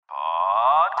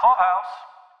Clubhouse.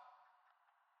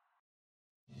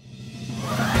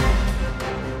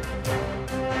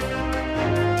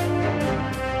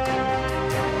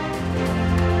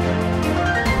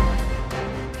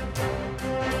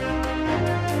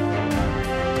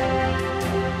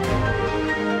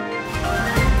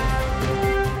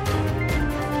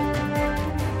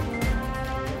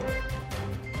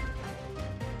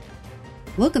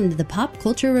 Welcome to the Pop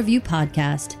Culture Review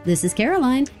Podcast. This is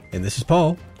Caroline. And this is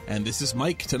Paul. And this is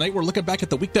Mike. Tonight we're looking back at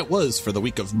the week that was for the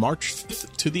week of March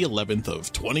 5th to the 11th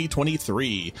of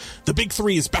 2023. The Big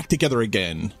Three is back together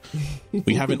again.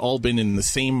 We haven't all been in the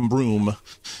same room,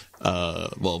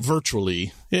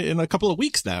 virtually, in a couple of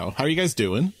weeks now. How are you guys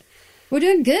doing? We're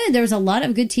doing good. There's a lot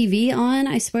of good TV on,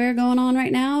 I swear, going on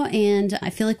right now. And I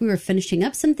feel like we were finishing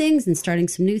up some things and starting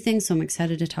some new things. So I'm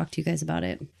excited to talk to you guys about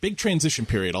it. Big transition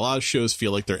period. A lot of shows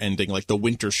feel like they're ending, like the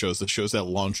winter shows. The shows that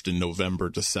launched in November,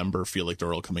 December feel like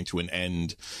they're all coming to an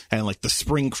end. And like the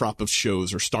spring crop of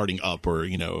shows are starting up or,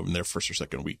 in their first or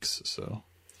second weeks. So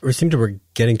It seems we're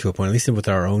getting to a point, at least with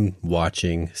our own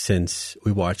watching, since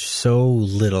we watch so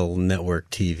little network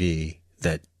TV,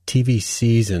 that TV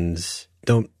seasons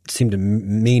don't seem to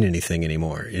mean anything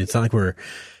anymore. It's not like we're,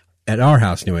 at our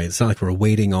house anyway, it's not like we're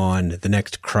waiting on the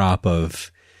next crop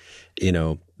of,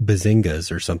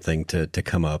 bazingas or something to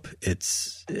come up.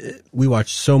 We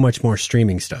watch so much more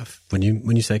streaming stuff. When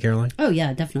you say, Caroline? Oh,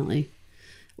 yeah, definitely.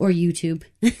 Or YouTube.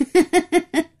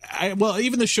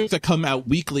 Even the shows that come out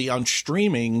weekly on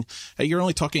streaming, you're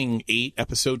only talking 8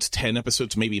 episodes, 10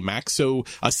 episodes, maybe max. So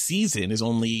a season is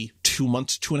only 2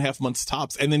 months, 2.5 months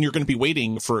tops. And then you're going to be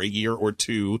waiting for a year or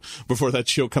two before that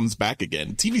show comes back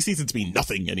again. TV seasons mean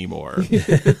nothing anymore.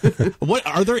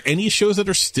 Are there any shows that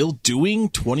are still doing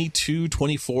 22,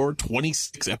 24,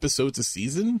 26 episodes a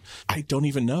season? I don't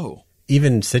even know.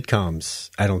 Even sitcoms,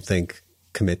 I don't think,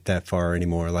 commit that far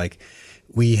anymore. Like,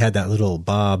 we had that little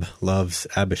Bob Loves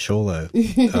Abishola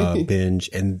binge,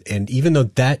 and even though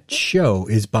that show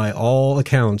is by all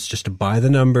accounts just by the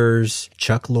numbers,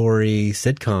 Chuck Lorre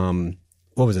sitcom,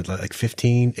 what was it, like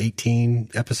 15,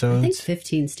 18 episodes? I think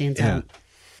 15 stands out.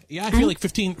 Yeah, I feel like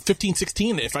 15,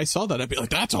 16, if I saw that, I'd be like,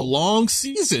 that's a long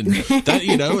season.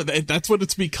 That's what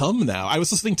it's become now. I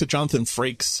was listening to Jonathan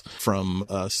Frakes from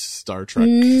Star Trek,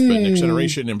 The Next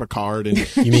Generation and Picard.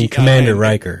 And you mean Commander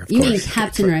Riker, of You course. mean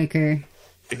Captain Riker.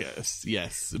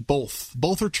 Yes.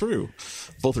 Both are true.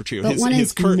 Both are true. But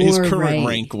His current right.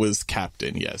 rank was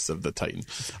captain, yes, of the Titan.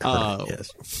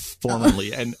 Yes.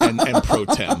 Formerly and pro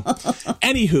tem.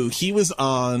 Anywho, he was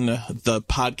on the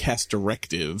podcast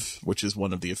Directive, which is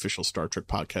one of the official Star Trek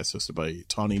podcasts hosted by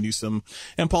Tawny Newsome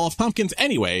and Paul F. Tompkins.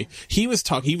 Anyway, he was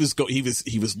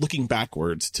looking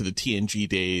backwards to the TNG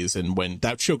days, and when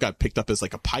that show got picked up as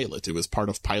like a pilot, it was part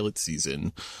of pilot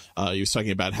season. He was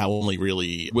talking about how only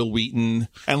really Will Wheaton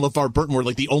and LeVar Burton were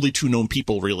like the only two known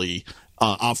people really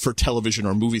for television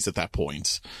or movies at that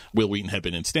point. Will Wheaton had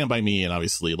been in Stand By Me, and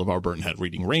obviously LeVar Burton had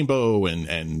Reading Rainbow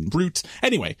and Root.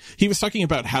 Anyway, he was talking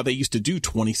about how they used to do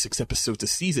 26 episodes a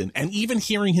season, and even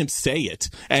hearing him say it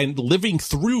and living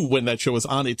through when that show was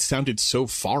on, it sounded so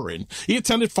foreign. It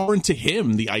sounded foreign to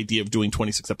him, the idea of doing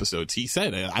 26 episodes. He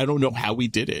said, I don't know how we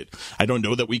did it. I don't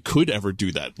know that we could ever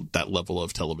do that level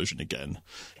of television again.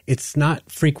 It's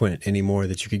not frequent anymore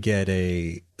that you could get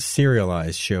a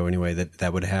serialized show anyway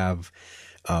that would have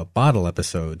bottle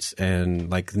episodes, and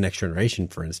like The Next Generation,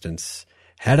 for instance,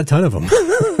 had a ton of them.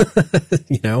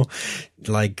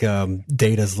 Like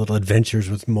Data's Little Adventures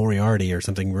with Moriarty or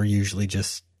something were usually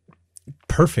just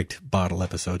perfect bottle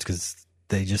episodes because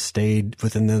they just stayed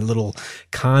within the little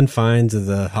confines of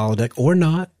the holodeck, or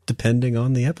not, depending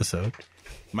on the episode.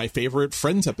 My favorite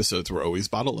Friends episodes were always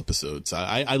bottle episodes.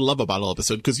 I love a bottle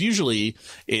episode because usually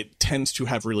it tends to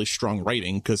have really strong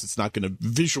writing because it's not going to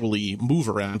visually move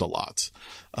around a lot.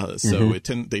 So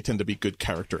they tend to be good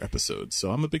character episodes.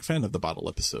 So I'm a big fan of the bottle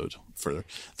episode for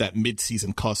that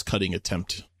mid-season cost-cutting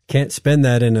attempt. Can't spend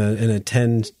that in a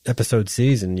 10 episode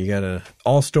season. You got to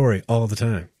all story all the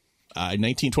time.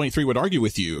 1923 would argue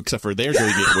with you, except for they're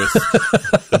doing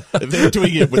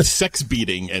it with sex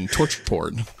beating and torture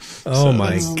porn. Oh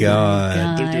my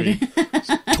God. They're doing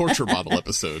torture bottle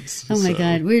episodes. Oh my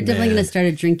God. We're definitely going to start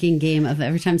a drinking game of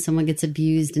every time someone gets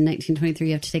abused in 1923,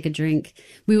 you have to take a drink.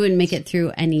 We wouldn't make it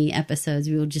through any episodes.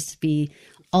 We would just be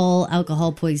all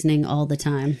alcohol poisoning all the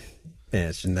time.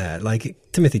 Imagine that. Like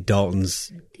Timothy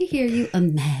Dalton's. To hear you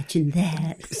imagine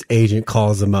that. His agent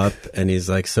calls him up and he's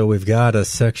like, so we've got a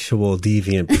sexual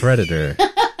deviant predator.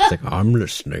 It's like, I'm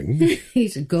listening. He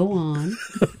said, go on.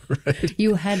 Right.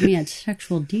 You had me at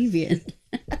sexual deviant.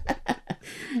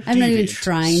 I'm not even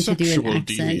trying to do an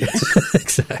accent.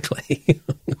 Exactly.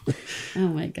 Oh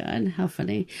my God, how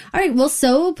funny! All right, well,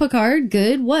 so Picard,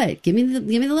 good. What? Give me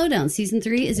the lowdown. Season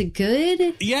 3, is it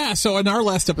good? Yeah. So in our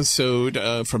last episode,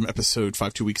 from episode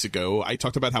 5 2 weeks ago, I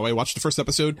talked about how I watched the first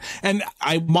episode, and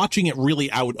I'm watching it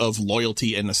really out of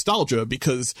loyalty and nostalgia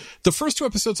because the first 2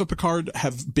 episodes of Picard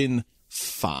have been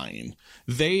fine.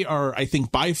 They are, I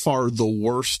think, by far the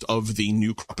worst of the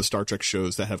new crop of Star Trek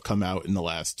shows that have come out in the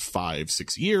last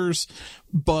 5-6 years.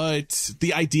 But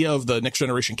the idea of the Next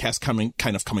Generation cast coming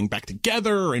back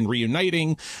together and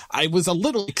reuniting, I was a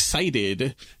little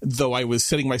excited, though I was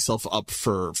setting myself up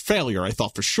for failure, I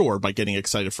thought for sure, by getting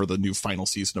excited for the new final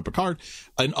season of Picard.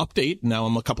 An update, now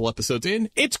I'm a couple episodes in,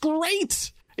 it's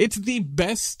great! It's the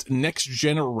best Next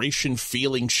Generation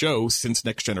feeling show since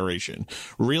Next Generation,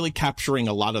 really capturing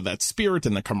a lot of that spirit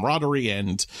and the camaraderie.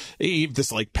 And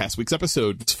this like past week's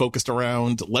episode, it's focused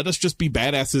around, let us just be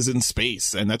badasses in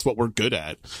space. And that's what we're good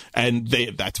at. And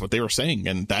that's what they were saying.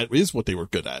 And that is what they were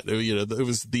good at. You know, it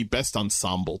was the best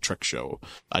ensemble Trek show,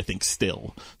 I think,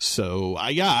 still. So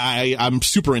I'm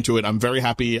super into it. I'm very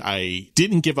happy. I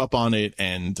didn't give up on it,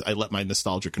 and I let my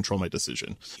nostalgia control my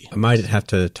decision. I might have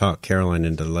to talk Caroline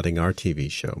into letting our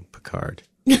TV show, Picard.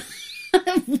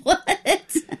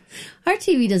 What? Our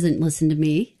TV doesn't listen to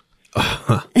me.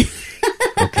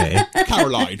 Okay.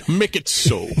 Caroline, make it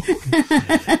so.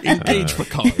 Engage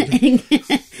Picard.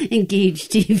 Engage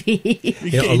TV.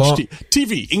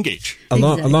 TV, engage. A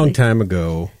long time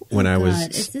ago, when I was...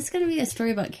 Is this going to be a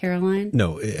story about Caroline?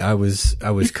 No, I was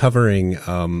covering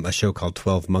a show called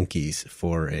 12 Monkeys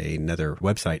for another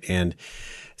website, and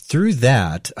through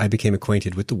that, I became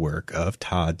acquainted with the work of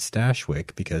Todd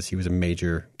Stashwick because he was a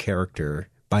major character,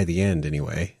 by the end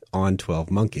anyway, on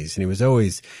 12 Monkeys. And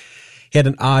he had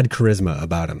an odd charisma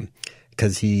about him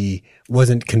because he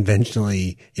wasn't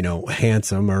conventionally,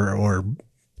 handsome or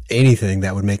anything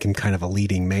that would make him kind of a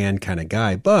leading man kind of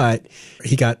guy. But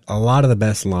he got a lot of the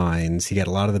best lines. He got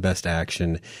a lot of the best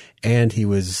action. And he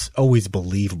was always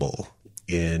believable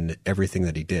in everything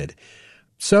that he did.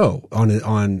 So on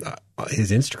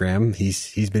his Instagram,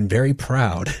 he's been very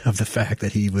proud of the fact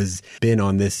that he been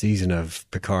on this season of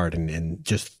Picard and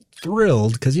just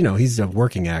thrilled because, he's a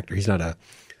working actor. He's not a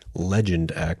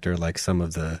legend actor like some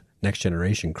of the Next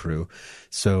Generation crew.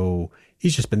 So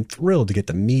he's just been thrilled to get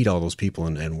to meet all those people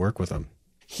and work with them.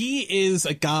 He is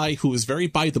a guy who is very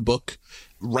by the book.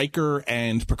 Riker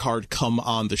and Picard come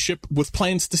on the ship with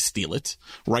plans to steal it.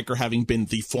 Riker having been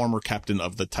the former captain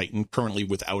of the Titan, currently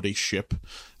without a ship,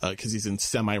 because he's in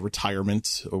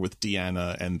semi-retirement with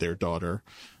Deanna and their daughter.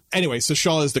 Anyway, so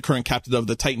Shaw is the current captain of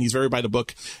the Titan. He's very by the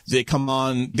book. They come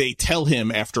on. They tell him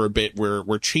after a bit,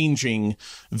 we're changing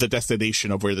the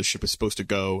destination of where the ship is supposed to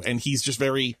go. And he's just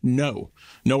very, no,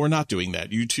 we're not doing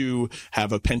that. You two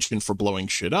have a penchant for blowing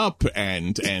shit up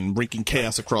and wreaking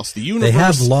chaos across the universe. They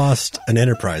have lost an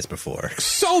Enterprise before.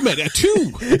 So many,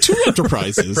 two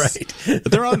Enterprises. Right.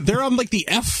 They're on like the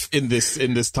F in this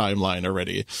timeline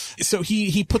already. So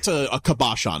he puts a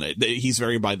kibosh on it. He's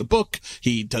very by the book.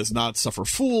 He does not suffer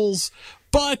fools.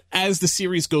 But as the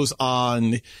series goes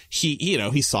on,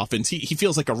 he softens. He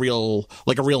feels like a real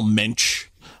mensch,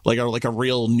 like a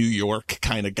real New York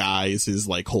kind of guy is his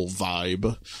like whole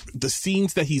vibe. The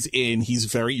scenes that he's in,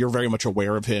 you're very much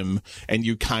aware of him, and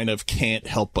you kind of can't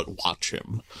help but watch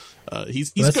him. He's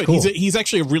good. Cool. He's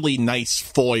actually a really nice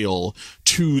foil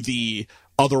to the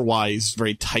otherwise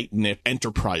very tight-knit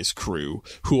Enterprise crew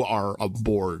who are on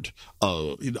board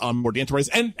the Enterprise.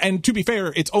 And to be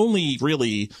fair, it's only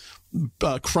really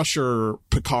Crusher,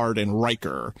 Picard, and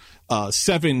Riker.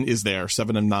 7 is there.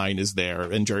 7 and 9 is there.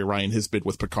 And Jeri Ryan has been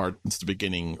with Picard since the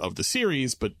beginning of the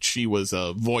series, but she was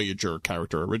a Voyager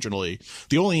character originally.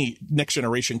 The only Next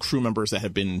Generation crew members that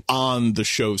have been on the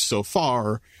show so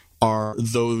far are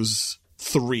those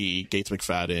 3, Gates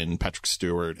McFadden, Patrick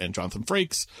Stewart, and Jonathan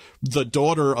Frakes. The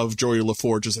daughter of Geordi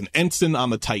LaForge is an ensign on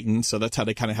the Titan, so that's how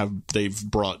they've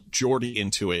brought Geordi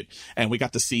into it. And we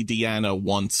got to see Deanna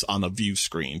once on a view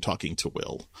screen talking to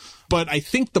Will. But I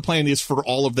think the plan is for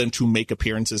all of them to make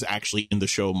appearances actually in the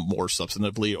show more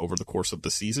substantively over the course of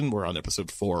the season. We're on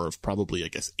episode 4 of probably, I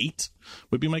guess, 8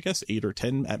 would be my guess, 8 or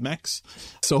 10 at max.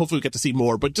 So hopefully we get to see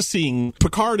more. But just seeing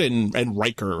Picard and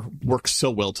Riker work so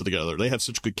well together, they have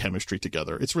such good chemistry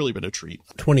together. It's really been a treat.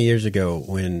 20 years ago,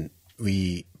 when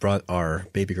we brought our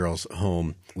baby girls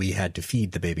home, we had to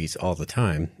feed the babies all the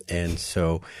time. And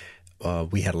so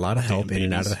we had a lot of help in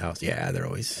and out of the house. Yeah, they're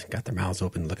always got their mouths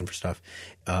open looking for stuff.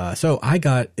 So I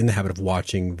got in the habit of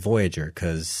watching Voyager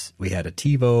because we had a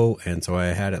TiVo, and so I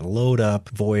had it load up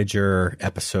Voyager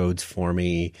episodes for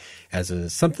me as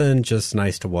something just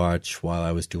nice to watch while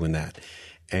I was doing that.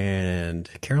 And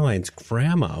Caroline's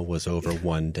grandma was over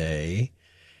one day,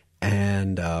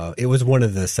 And it was one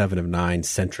of the 7 of 9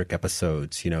 centric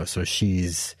episodes, so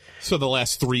she's... So the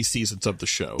last 3 seasons of the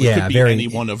show. Yeah, it could be any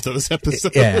one of those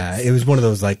episodes. Yeah, it was one of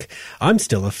those like, I'm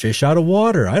still a fish out of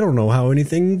water. I don't know how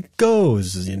anything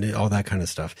goes, all that kind of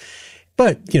stuff.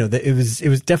 But, it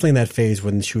was definitely in that phase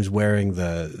when she was wearing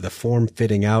the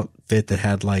form-fitting outfit that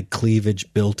had like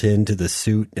cleavage built into the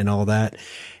suit and all that.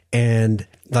 And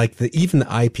like even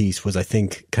the eyepiece was, I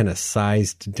think, kind of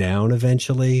sized down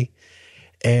eventually.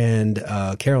 And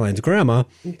Caroline's grandma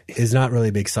is not really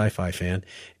a big sci-fi fan.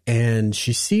 And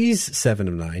she sees 7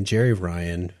 of 9, Jerry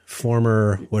Ryan,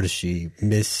 former, what is she,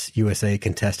 Miss USA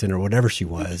contestant or whatever she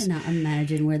was. I cannot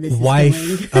imagine where this is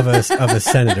wife going. of a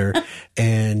senator.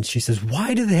 And she says,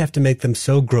 why do they have to make them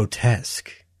so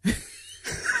grotesque?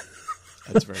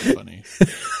 That's very funny.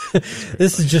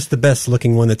 This is just the best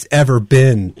looking one that's ever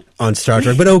been on Star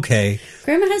Trek, but okay.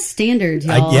 Grandma has standards,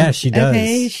 y'all. Yeah, she does.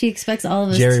 Okay, she expects all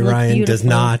of us Jerry to look Ryan beautiful. does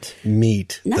not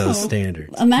meet those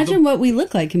standards. Imagine what we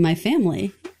look like in my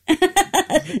family.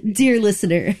 Dear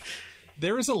listener.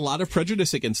 There is a lot of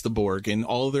prejudice against the Borg and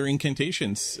all of their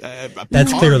incantations.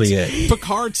 That's clearly it.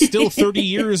 Picard, still 30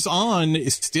 years on,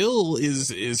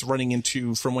 is running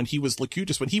into from when he was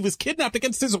Locutus, when he was kidnapped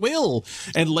against his will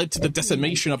and led to the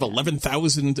decimation of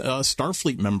 11,000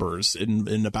 Starfleet members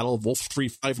in the Battle of Wolf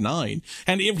 359.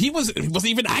 And he wasn't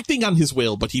even acting on his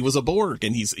will, but he was a Borg,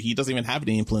 and he doesn't even have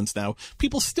any influence now.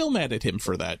 People still mad at him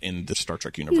for that in the Star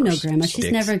Trek universe. Grandma,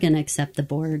 she's never going to accept the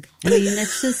Borg. I mean,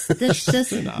 that's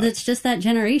just that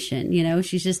generation,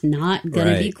 she's just not going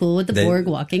to be cool with the Borg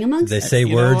walking amongst us. They say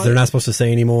words they're not supposed to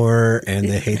say anymore, and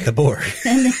they hate the Borg.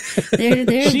 And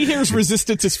they're she hears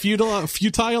resistance is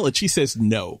futile, and she says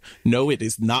no, it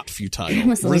is not futile.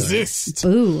 Resist.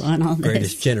 Boo on all this.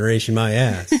 Greatest generation, my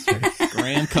ass.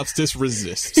 Grand Custis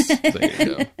resists. There you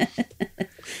go.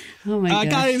 Oh my gosh.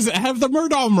 Guys, have the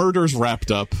Murdaugh murders wrapped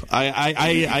up?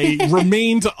 I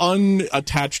remained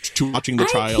unattached to watching the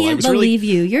trial. I can't believe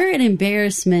you. You're an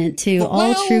embarrassment to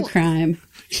all true crime.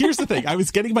 Here's the thing. I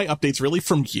was getting my updates really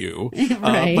from you.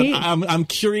 Right. But I'm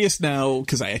curious now,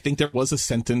 because I think there was a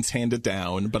sentence handed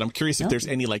down, but I'm curious if there's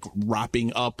any like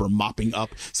wrapping up or mopping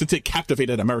up, since it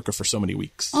captivated America for so many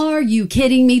weeks. Are you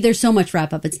kidding me? There's so much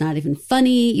wrap up. It's not even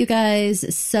funny, you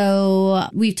guys. So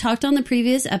we've talked on the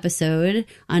previous episode,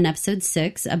 on episode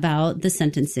 6, about the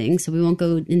sentencing. So we won't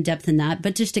go in depth in that.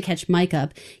 But just to catch Mike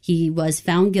up, he was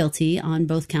found guilty on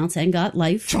both counts and got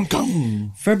life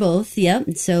for both.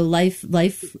 Yep. So life.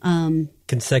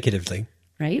 Consecutively.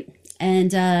 Right.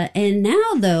 And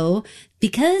now, though,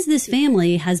 because this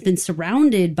family has been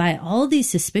surrounded by all these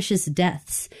suspicious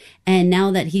deaths, and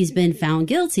now that he's been found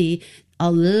guilty, a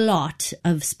lot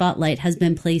of spotlight has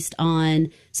been placed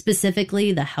on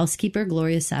specifically the housekeeper,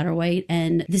 Gloria Satterwhite,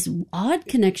 and this odd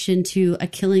connection to a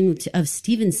killing of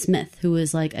Stephen Smith, who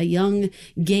was like a young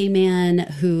gay man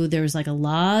who there was like a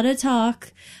lot of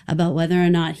talk about whether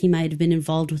or not he might have been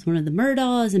involved with one of the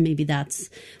Murdaughs, and maybe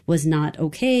was not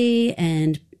okay,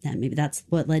 and that maybe that's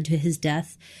what led to his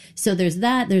death. So there's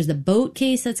that. There's the boat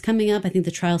case that's coming up. I think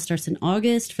the trial starts in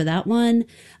August for that one.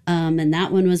 And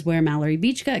that one was where Mallory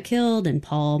Beach got killed and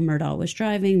Paul Murdaugh was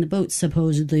driving the boat,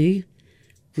 supposedly.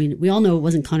 We all know it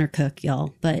wasn't Connor Cook,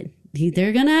 y'all, but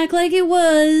they're going to act like it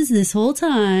was this whole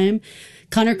time.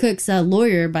 Connor Cook's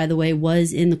lawyer, by the way,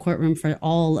 was in the courtroom for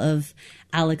all of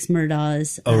Alex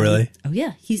Murdaugh's. Oh, really? Oh,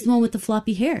 yeah. He's the one with the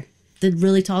floppy hair. The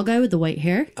really tall guy with the white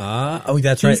hair.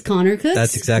 That's right. He's Connor Cook's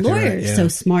That's exactly lawyer. right. Yeah. So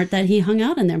smart that he hung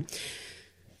out in there.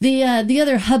 The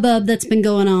other hubbub that's been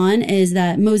going on is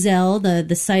that Moselle,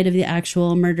 the site of the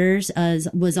actual murders,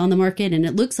 was on the market, and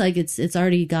it looks like it's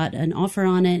already got an offer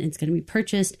on it. It's going to be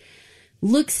purchased.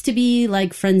 Looks to be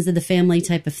like friends of the family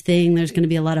type of thing. There's going to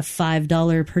be a lot of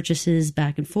 $5 purchases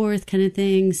back and forth kind of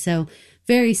thing. So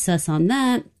very sus on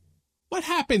that. What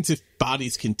happens if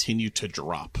bodies continue to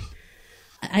drop?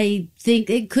 I think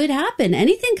it could happen.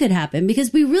 Anything could happen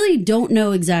because we really don't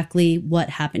know exactly what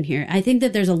happened here. I think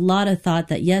that there's a lot of thought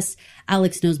that, yes,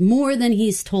 Alex knows more than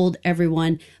he's told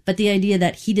everyone, but the idea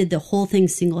that he did the whole thing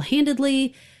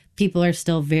single-handedly, people are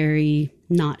still very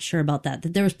not sure about that.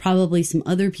 That there was probably some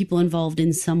other people involved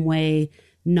in some way,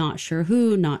 not sure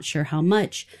who, not sure how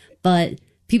much, but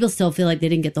people still feel like they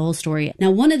didn't get the whole story.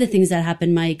 Now, one of the things that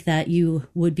happened, Mike, that you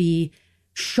would be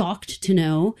shocked to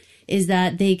know is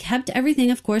that they kept everything,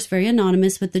 of course, very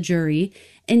anonymous with the jury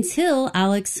until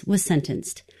Alex was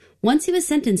sentenced. Once he was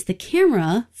sentenced, the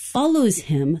camera follows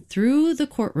him through the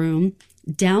courtroom,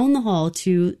 down the hall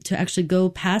to actually go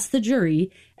past the jury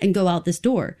and go out this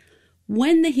door.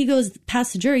 When he goes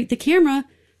past the jury, the camera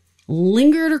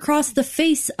lingered across the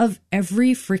face of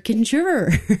every freaking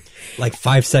juror. Like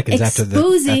 5 seconds after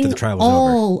the trial was over.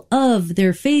 All of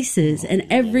their faces and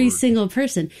every single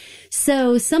person.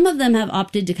 So some of them have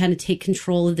opted to kind of take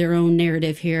control of their own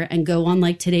narrative here and go on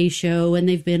like Today's Show, and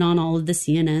they've been on all of the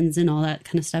CNNs and all that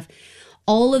kind of stuff.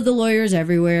 All of the lawyers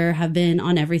everywhere have been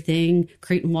on everything.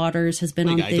 Creighton Waters has been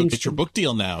on things. Go get your book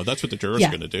deal now. That's what the jurors are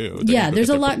going to do. There's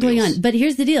a lot going on. But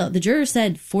here's the deal. The juror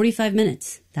said 45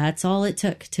 minutes. That's all it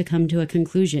took to come to a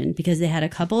conclusion, because they had a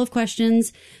couple of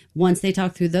questions. Once they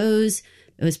talked through those,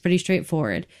 it was pretty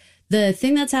straightforward. The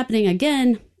thing that's happening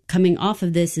again, coming off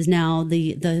of this, is now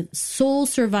the sole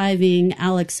surviving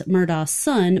Alex Murdaugh's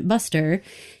son, Buster,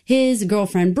 his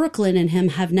girlfriend Brooklyn, and him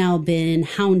have now been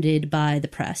hounded by the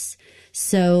press.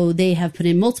 So they have put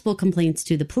in multiple complaints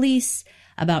to the police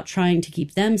about trying to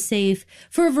keep them safe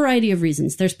for a variety of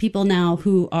reasons. There's people now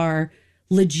who are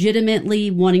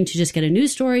legitimately wanting to just get a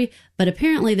news story, but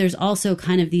apparently there's also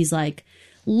kind of these like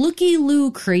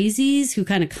looky-loo crazies who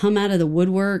kind of come out of the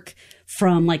woodwork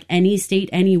from like any state,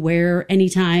 anywhere,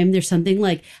 anytime. There's something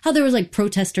like how there was like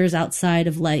protesters outside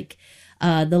of like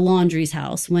the Laundrie's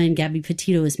house when Gabby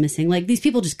Petito is missing. Like these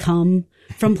people just come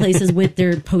from places with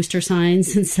their poster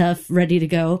signs and stuff ready to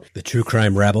go. The true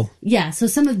crime rabble. Yeah. So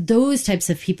some of those types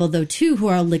of people, though, too, who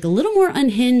are like a little more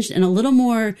unhinged and a little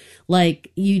more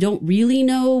like you don't really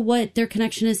know what their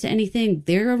connection is to anything,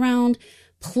 they're around.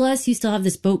 Plus, you still have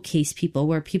this boat case people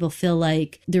where people feel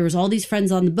like there was all these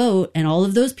friends on the boat and all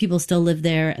of those people still live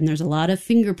there. And there's a lot of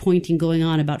finger pointing going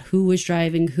on about who was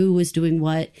driving, who was doing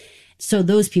what. So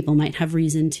those people might have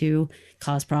reason to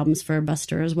cause problems for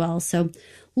Buster as well. So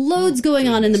loads going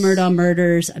on in the Murdaugh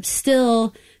murders. I'm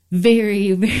still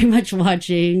very, very much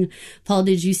watching. Paul,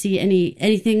 did you see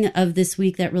anything of this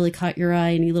week that really caught your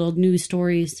eye? Any little news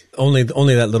stories? Only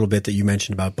that little bit that you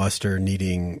mentioned about Buster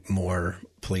needing more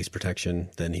police protection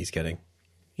than he's getting.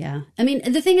 Yeah. I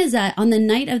mean, the thing is that on the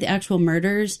night of the actual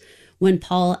murders, when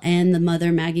Paul and the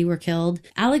mother, Maggie, were killed,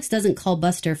 Alex doesn't call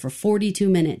Buster for 42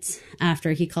 minutes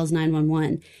after he calls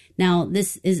 911. Now,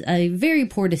 this is a very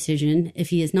poor decision if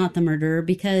he is not the murderer,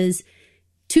 because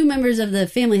 2 members of the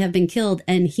family have been killed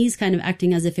and he's kind of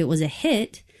acting as if it was a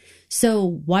hit.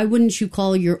 So why wouldn't you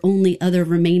call your only other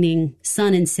remaining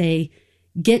son and say,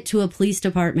 get to a police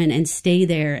department and stay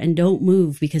there and don't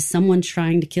move because someone's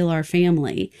trying to kill our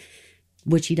family?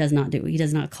 Which he does not do. He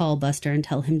does not call Buster and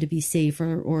tell him to be safe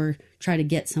or try to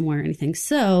get somewhere or anything.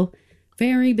 So,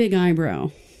 very big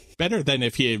eyebrow. Better than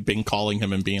if he had been calling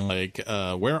him and being like,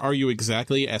 where are you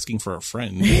exactly? Asking for a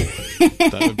friend.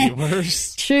 That would be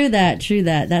worse. True that.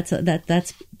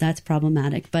 That's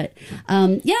problematic. But,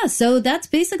 yeah, so that's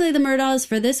basically the Murdaughs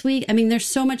for this week. I mean, there's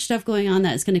so much stuff going on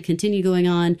that is going to continue going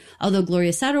on. Although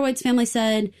Gloria Satterwhite's family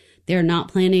said they're not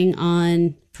planning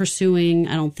on pursuing,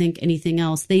 I don't think, anything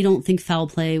else. They don't think foul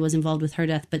play was involved with her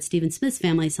death, but Stephen Smith's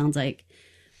family sounds like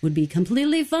would be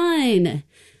completely fine.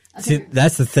 Okay. See,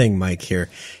 that's the thing, Mike, here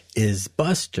is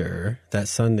Buster, that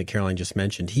son that Caroline just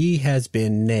mentioned, he has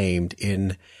been named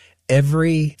in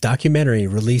every documentary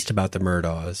released about the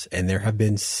Murdaughs, and there have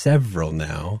been several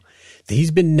now.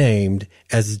 He's been named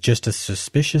as just a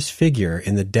suspicious figure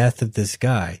in the death of this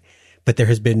guy, but there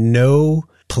has been no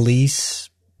police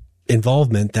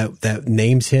involvement that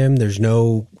names him. There's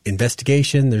no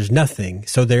investigation. There's nothing.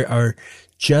 So they are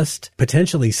just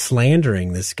potentially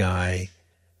slandering this guy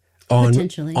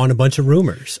on a bunch of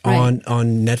rumors, right,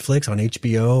 on Netflix, on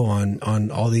HBO, on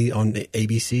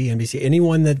ABC, NBC,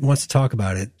 anyone that wants to talk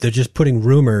about it. They're just putting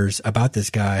rumors about this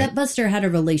guy. That Buster had a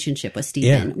relationship with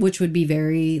Stephen, which would be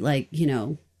very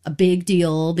a big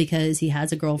deal because he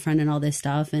has a girlfriend and all this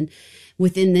stuff. And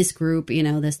within this group,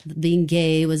 this being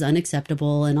gay was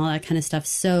unacceptable and all that kind of stuff.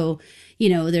 So,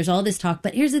 there's all this talk.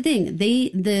 But here's the thing.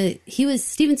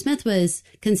 Stephen Smith was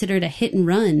considered a hit and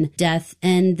run death.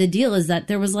 And the deal is that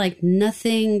there was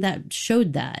nothing that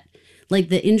showed that. Like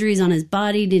the injuries on his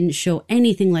body didn't show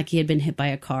anything like he had been hit by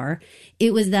a car.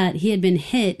 It was that he had been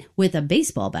hit with a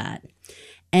baseball bat.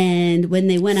 And when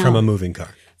they went out from a moving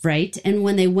car. Right. And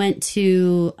when they went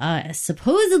to,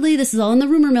 supposedly, this is all in the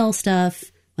rumor mill stuff,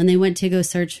 when they went to go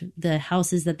search the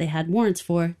houses that they had warrants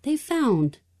for, they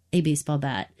found a baseball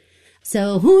bat.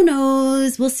 So who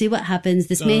knows? We'll see what happens.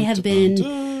 This may have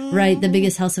been, right, the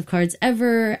biggest house of cards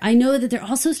ever. I know that they're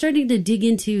also starting to dig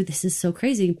into, this is so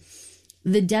crazy,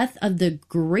 the death of the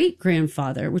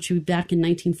great-grandfather, which would be back in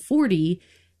 1940.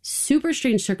 Super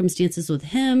strange circumstances with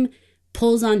him.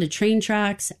 Pulls onto train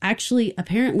tracks, actually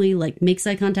apparently makes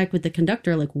eye contact with the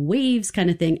conductor, waves kind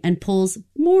of thing, and pulls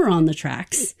more on the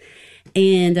tracks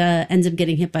and ends up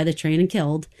getting hit by the train and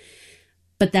killed.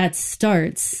 But that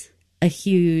starts a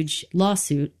huge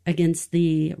lawsuit against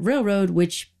the railroad,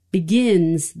 which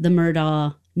begins the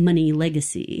Murdaugh money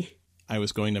legacy. I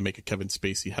was going to make a Kevin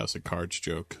Spacey House of Cards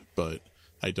joke, but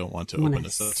I don't want to open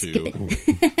us up to.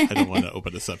 I don't want to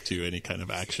open us up to any kind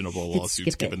of actionable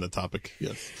lawsuits given the topic.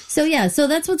 Yes. So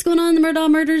that's what's going on in the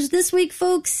Murdaugh murders this week,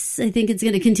 folks. I think it's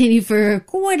going to continue for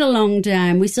quite a long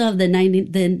time. We still have the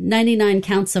 99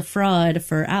 counts of fraud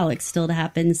for Alex still to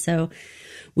happen. So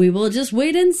we will just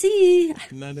wait and see.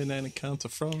 99 counts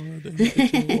of fraud.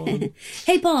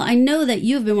 Hey, Paul, I know that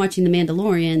you've been watching The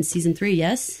Mandalorian season 3.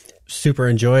 Yes. Super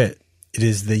enjoy it. It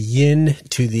is the yin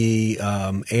to the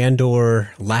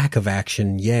Andor lack of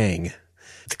action yang.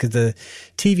 Because the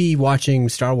TV watching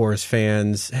Star Wars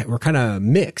fans were kind of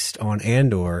mixed on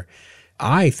Andor.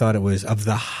 I thought it was of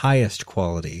the highest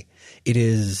quality. It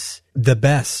is the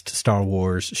best Star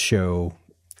Wars show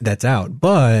that's out,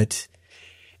 but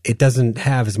it doesn't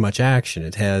have as much action.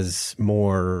 It has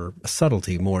more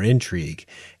subtlety, more intrigue.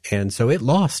 And so it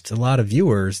lost a lot of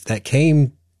viewers that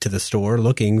came to the store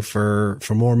looking for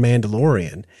more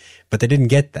Mandalorian, but they didn't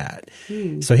get that.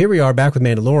 So here we are back with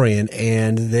Mandalorian,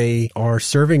 and they are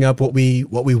serving up what we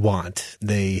want.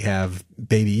 They have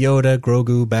Baby Yoda,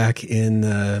 Grogu back in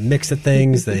the mix of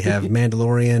things. They have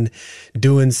Mandalorian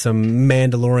doing some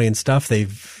Mandalorian stuff.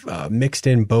 They've mixed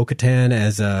in Bo-Katan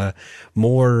as a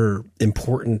more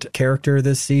important character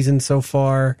this season so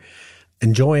far.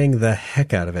 Enjoying the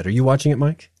heck out of it. Are you watching it,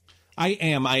 Mike? I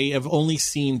am. I have only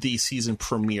seen the season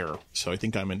premiere, so I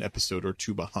think I'm an episode or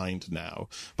 2 behind now.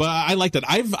 But I like that.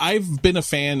 I've been a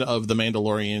fan of the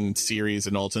Mandalorian series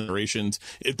in all its iterations.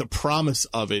 The promise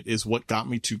of it is what got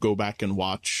me to go back and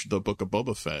watch the Book of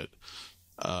Boba Fett.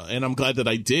 And I'm glad that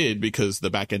I did, because the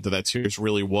back end of that series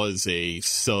really was a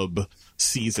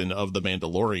sub-season of The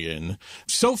Mandalorian.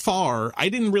 So far, I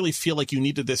didn't really feel like you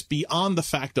needed this beyond the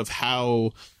fact of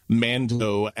how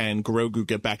Mando and Grogu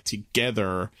get back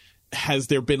together. Has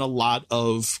there been a lot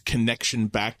of connection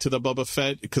back to the Boba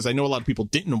Fett? Because I know a lot of people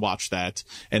didn't watch that,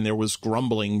 and there was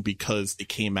grumbling because they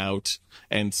came out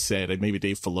and said, and maybe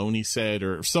Dave Filoni said,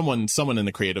 or someone in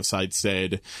the creative side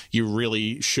said, you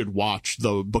really should watch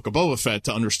the Book of Boba Fett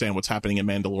to understand what's happening in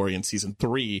Mandalorian season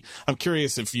 3. I'm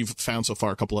curious if you've found so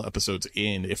far a couple of episodes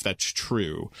in, if that's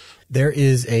true. There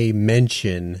is a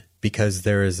mention, because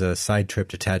there is a side trip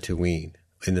to Tatooine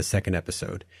in the second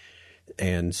episode.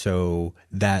 And so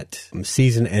that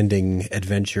season-ending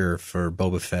adventure for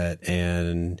Boba Fett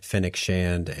and Fennec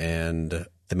Shand and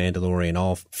the Mandalorian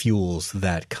all fuels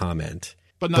that comment.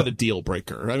 But not a deal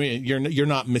breaker. I mean, you're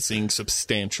not missing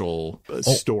substantial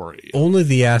story. Only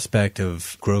the aspect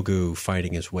of Grogu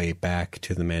fighting his way back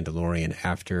to the Mandalorian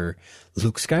after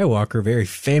Luke Skywalker very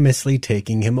famously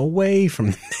taking him away from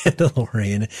the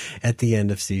Mandalorian at the end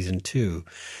of season 2.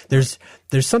 There's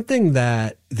something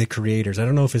that the creators, I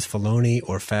don't know if it's Filoni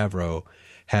or Favreau,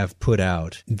 have put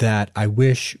out that I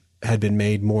wish had been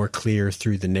made more clear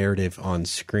through the narrative on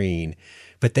screen.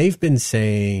 But they've been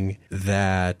saying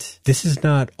that this is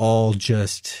not all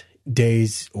just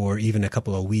days or even a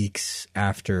couple of weeks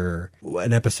after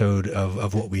an episode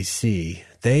of what we see.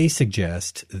 They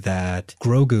suggest that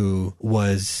Grogu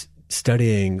was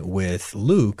studying with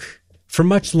Luke for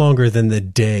much longer than the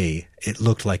day it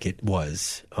looked like it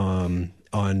was on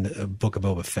Book of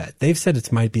Boba Fett. They've said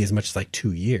it might be as much as like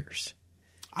 2 years.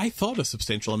 I thought a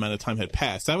substantial amount of time had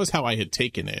passed. That was how I had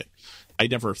taken it. I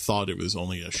never thought it was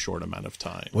only a short amount of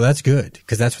time. Well, that's good,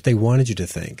 because that's what they wanted you to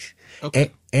think.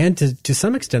 Okay. And to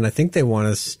some extent, I think they want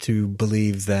us to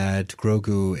believe that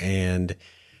Grogu and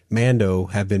Mando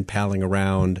have been palling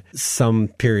around some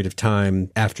period of time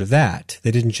after that.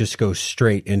 They didn't just go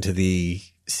straight into the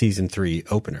season 3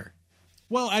 opener.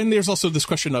 Well, and there's also this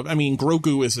question of, I mean,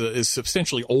 Grogu is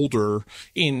substantially older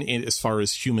in as far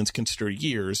as humans consider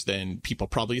years than people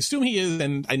probably assume he is.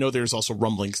 And I know there's also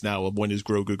rumblings now of when is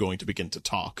Grogu going to begin to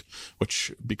talk,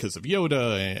 which because of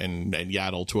Yoda and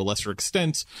Yaddle to a lesser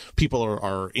extent, people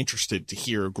are interested to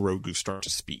hear Grogu start to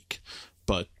speak.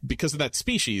 But because of that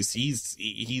species, he's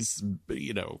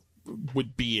you know,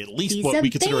 would be at least what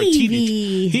we consider a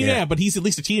teenager. Yeah, but he's at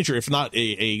least a teenager, if not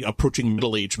a approaching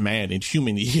middle-aged man in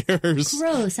human years.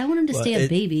 Gross. I want him to stay a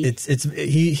baby.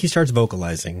 He starts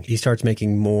vocalizing. He starts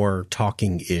making more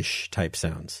talking-ish type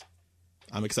sounds.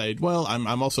 I'm excited. Well,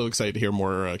 I'm also excited to hear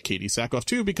more Katie Sackhoff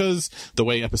too, because the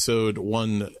way episode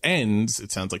 1 ends,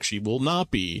 it sounds like she will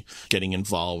not be getting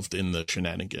involved in the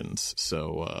shenanigans.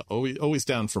 So always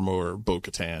down for more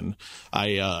Bo-Katan.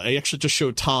 I actually just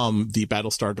showed Tom the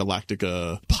Battlestar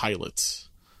Galactica pilots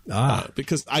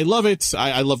Because I love it.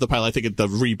 I love the pilot. I think the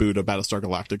reboot of Battlestar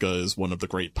Galactica is one of the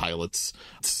great pilots.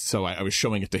 So I was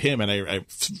showing it to him, and I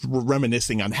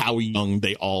reminiscing on how young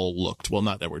they all looked. Well,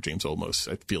 not Edward James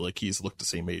Olmos. I feel like he's looked the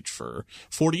same age for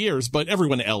 40 years, but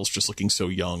everyone else just looking so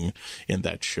young in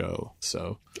that show.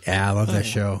 So yeah, I love that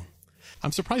show.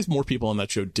 I'm surprised more people on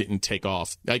that show didn't take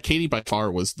off. Katie by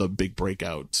far was the big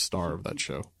breakout star of that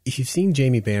show. If you've seen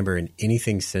Jamie Bamber in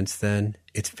anything since then,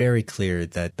 it's very clear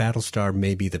that Battlestar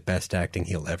may be the best acting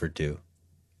he'll ever do.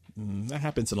 That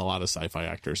happens in a lot of sci-fi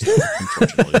actors,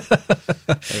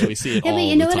 unfortunately. We see it all but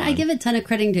you know the what? time. I give a ton of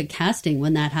credit to casting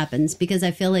when that happens, because I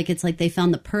feel like it's like they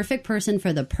found the perfect person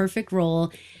for the perfect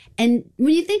role. And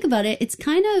when you think about it, it's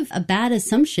kind of a bad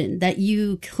assumption that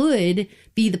you could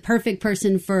be the perfect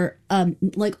person for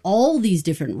like all these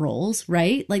different roles,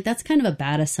 right? Like that's kind of a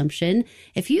bad assumption.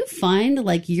 If you find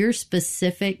like your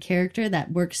specific character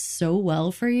that works so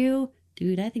well for you,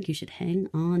 dude, I think you should hang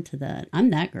on to that. I'm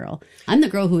that girl. I'm the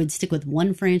girl who would stick with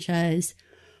one franchise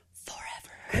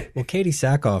forever. Well, Katie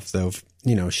Sackhoff, though,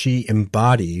 you know, she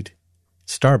embodied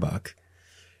Starbuck.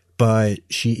 But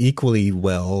she equally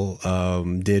well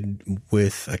did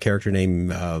with a character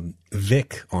named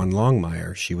Vic on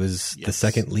Longmire. She was the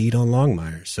second lead on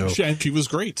Longmire. So she was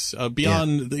great.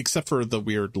 Except for the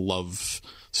weird love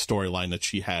storyline that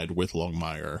she had with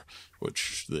Longmire,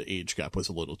 which the age gap was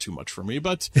a little too much for me.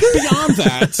 But beyond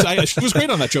that, she was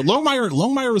great on that show.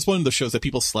 Longmire was one of the shows that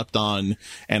people slept on,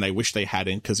 and I wish they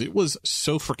hadn't, because it was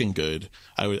so freaking good.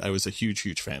 I was a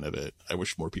huge fan of it. I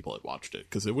wish more people had watched it,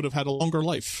 because it would have had a longer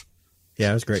life.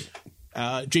 Yeah, it was great.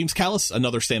 James Callis,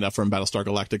 another standout from Battlestar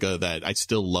Galactica that I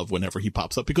still love whenever he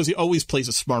pops up, because he always plays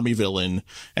a smarmy villain,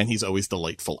 and he's always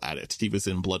delightful at it. He was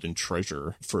in Blood and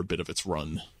Treasure for a bit of its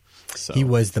run. So. He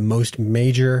was the most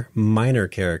major minor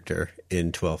character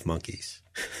in 12 Monkeys.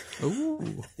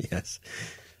 Ooh. Yes.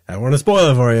 I don't want to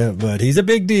spoil it for you, but he's a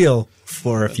big deal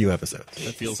for a few episodes.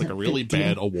 That feels like a really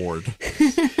bad award.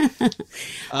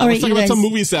 All right, let's talk you about guys, some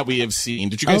movies that we have seen.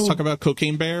 Did you guys talk about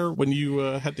Cocaine Bear when you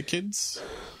had the kids?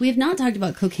 we have not talked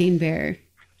about Cocaine Bear.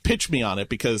 Pitch me on it,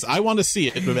 because I want to see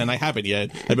it, and I haven't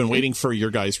yet. I've been waiting for your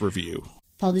guys' review.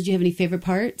 Paul, did you have any favorite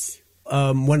parts?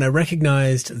 When I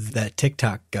recognized that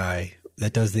TikTok guy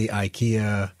that does the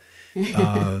IKEA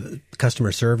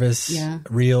customer service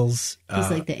reels.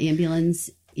 He's like the ambulance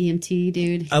EMT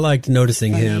dude. I liked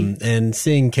noticing him and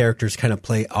seeing characters kind of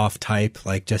play off type,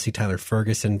 like Jesse Tyler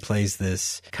Ferguson plays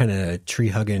this kind of tree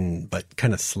hugging but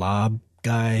kind of slob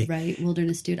guy. Right,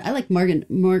 wilderness dude. I like Margot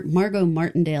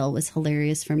Martindale was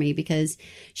hilarious for me, because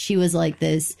she was like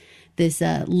this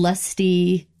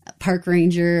lusty park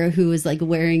ranger who was like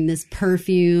wearing this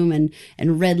perfume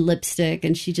and red lipstick,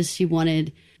 and she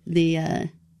wanted the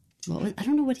I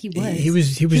don't know what he was. He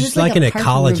was like an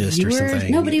ecologist or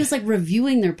something. No, but he was like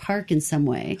reviewing their park in some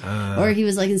way, or he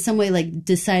was like in some way like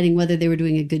deciding whether they were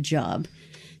doing a good job.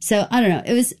 So I don't know.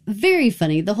 It was very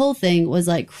funny. The whole thing was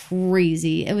like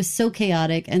crazy. It was so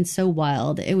chaotic and so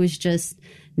wild. It was just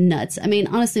nuts. I mean,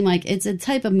 honestly, Mike, it's a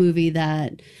type of movie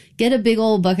that get a big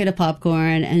old bucket of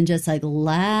popcorn and just like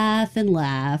laugh and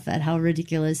laugh at how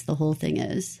ridiculous the whole thing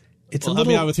is. Help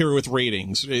me out with here with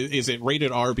ratings. Is it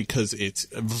rated R because it's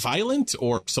violent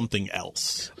or something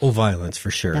else? Oh, violence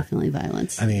for sure. Definitely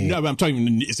violence. I mean, no, I'm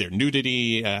talking. Is there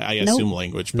nudity? I assume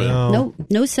language, but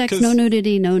no sex, no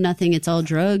nudity, no nothing. It's all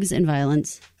drugs and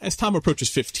violence. As Tom approaches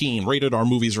 15, rated R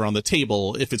movies are on the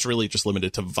table if it's really just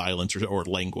limited to violence or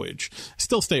language.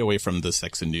 Still stay away from the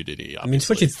sex and nudity. Obviously. I mean, it's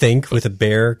what you think with a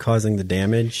bear causing the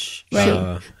damage.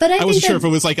 Right. But I wasn't sure if it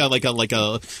was like an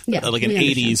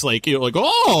 80s, like, you know, like,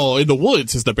 oh, in the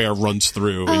woods as the bear runs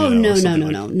through. Oh, you know,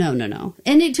 no.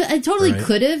 And it totally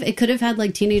could have. It could have had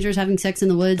like teenagers having sex in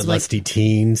the woods. The lusty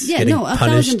teens. Yeah, getting no,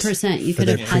 punished 1,000%. You could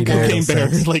have had that. Cocaine Bear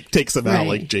like takes them out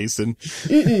like Jason.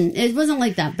 It wasn't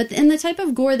like that. But in the type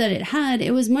of gore that it had,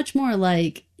 it was much more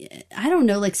like, I don't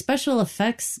know, like special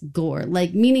effects gore.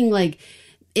 Like, meaning like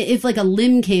if like a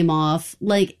limb came off,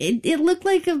 like it looked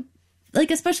like a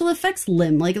special effects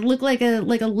limb, like it looked like a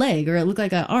leg, or it looked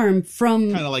like an arm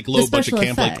from kind of like low budget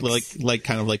camp, effects. like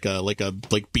kind of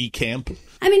like B camp.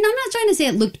 I mean, I'm not trying to say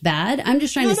it looked bad. I'm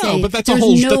just trying to say, but that's a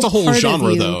whole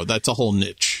genre though. That's a whole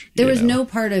niche. There was no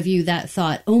part of you that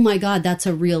thought, "Oh my God, that's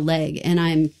a real leg," and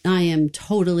I am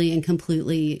totally and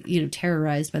completely,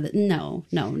 terrorized by that. No.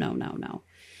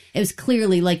 It was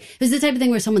clearly like, it was the type of thing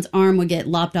where someone's arm would get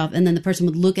lopped off and then the person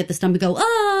would look at the stump and go,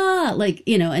 ah, like,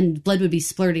 and blood would be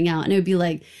splurting out, and it would be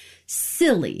like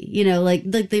silly, like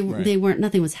they weren't,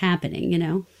 nothing was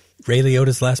happening, Ray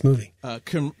Liotta's last movie.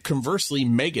 Conversely,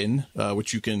 Megan,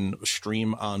 which you can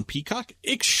stream on Peacock,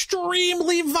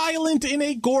 extremely violent in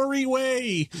a gory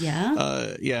way.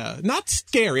 Yeah. Yeah. Not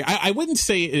scary. I wouldn't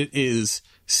say it is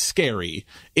scary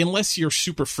unless you're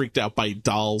super freaked out by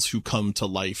dolls who come to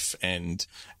life and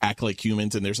act like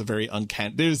humans. And there's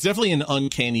definitely an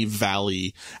uncanny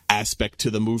valley aspect to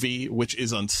the movie, which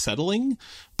is unsettling,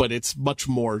 but it's much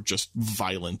more just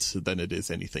violent than it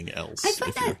is anything else. I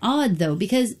find that odd though,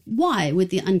 because why with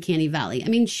the uncanny valley? I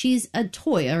mean, she's a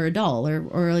toy or a doll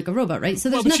or like a robot, right? So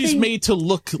there's nothing. She's made to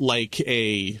look like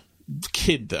a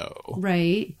kid though.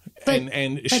 Right. But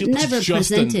she never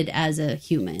presented as a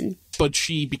human. But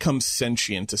she becomes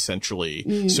sentient, essentially.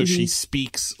 Mm-hmm. So she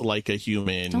speaks like a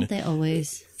human. Don't they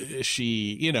always?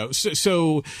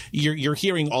 So you're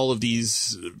hearing all of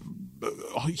these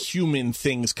human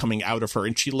things coming out of her,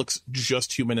 and she looks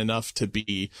just human enough to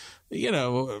be,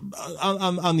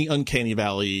 on the uncanny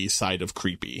valley side of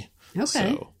creepy. Okay.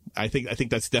 So I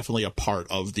think that's definitely a part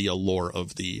of the allure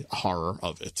of the horror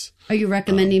of it. Are you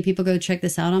recommending people go check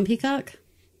this out on Peacock?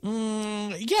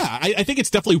 Yeah, I think it's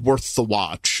definitely worth the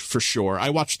watch for sure. I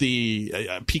watched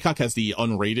Peacock has the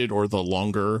unrated or the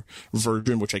longer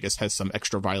version, which I guess has some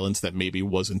extra violence that maybe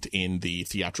wasn't in the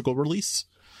theatrical release.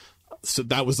 So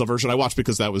that was the version I watched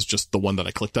because that was just the one that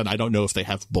I clicked on. I don't know if they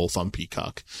have both on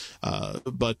Peacock.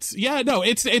 But yeah, no,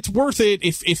 it's worth it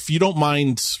if you don't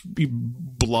mind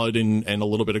blood and a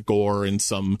little bit of gore and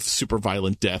some super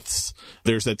violent deaths.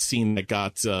 There's that scene that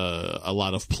got a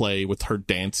lot of play with her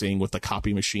dancing with the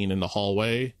copy machine in the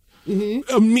hallway.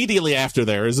 Mm-hmm. Immediately after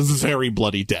there is a very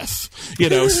bloody death,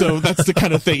 so that's the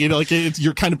kind of thing,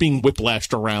 you're kind of being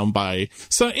whiplashed around by,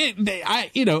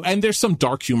 and there's some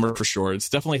dark humor for sure. It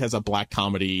definitely has a black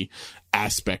comedy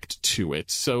aspect to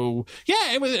it. So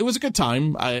yeah, it was a good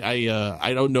time.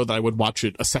 I don't know that I would watch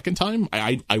it a second time.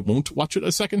 I won't watch it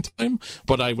a second time,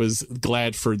 but I was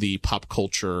glad for the pop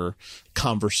culture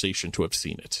conversation to have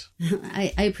seen it.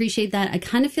 I appreciate that. I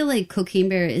kind of feel like Cocaine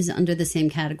Bear is under the same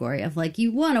category of like,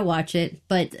 you want to watch it,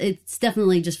 but it's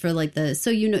definitely just for like so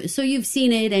you've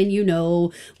seen it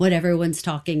and what everyone's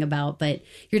talking about, but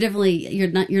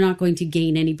you're not going to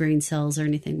gain any brain cells or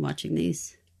anything watching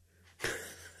these.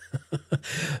 But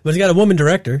it's got a woman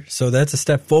director, so that's a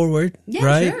step forward,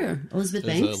 right? Sure.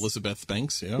 Elizabeth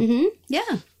Banks, yeah. Mm-hmm.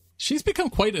 Yeah. She's become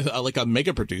quite a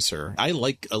mega producer. I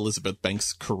like Elizabeth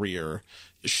Banks' career.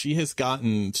 She has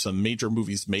gotten some major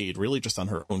movies made, really just on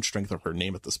her own strength of her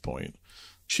name at this point.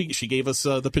 She gave us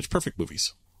the Pitch Perfect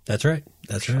movies. That's right.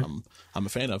 That's right. I'm a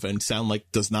fan of, and Sound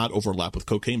Like does not overlap with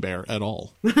Cocaine Bear at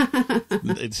all.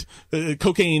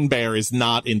 Cocaine Bear is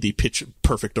not in the Pitch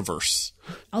Perfect averse.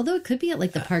 Although it could be at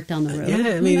like the park down the road.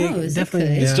 Yeah, I mean, it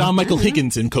definitely. It's John Michael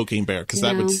Higgins in Cocaine Bear, because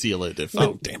that would seal it.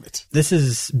 Oh, damn it! This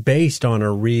is based on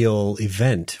a real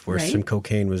event where right? some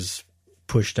cocaine was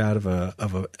pushed out of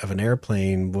an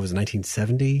airplane. What was it,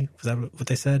 1970? Was that what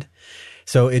they said?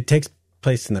 So it takes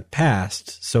place in the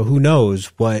past. So who knows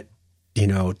what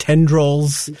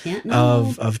tendrils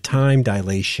of time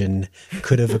dilation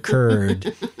could have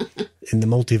occurred in the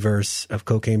multiverse of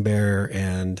Cocaine Bear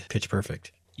and Pitch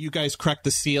Perfect. You guys cracked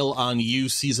the seal on You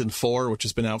Season 4, which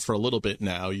has been out for a little bit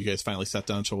now. You guys finally sat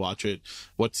down to watch it.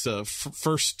 What's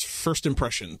first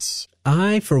impressions?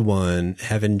 I, for one,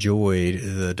 have enjoyed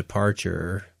the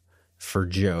departure for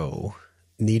Joe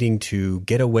needing to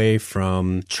get away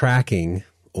from tracking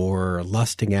or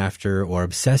lusting after or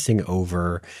obsessing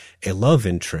over a love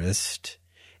interest,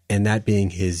 and that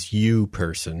being his you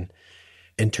person,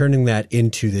 and turning that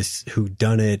into this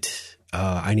whodunit,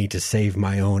 I need to save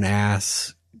my own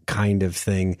ass kind of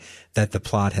thing that the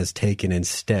plot has taken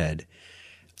instead.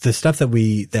 The stuff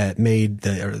that made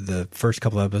the first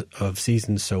couple of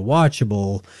seasons so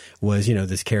watchable was,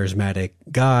 this charismatic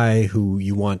guy who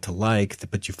you want to like,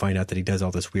 but you find out that he does all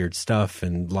this weird stuff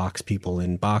and locks people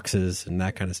in boxes and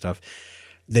that kind of stuff.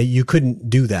 That you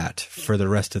couldn't do that for the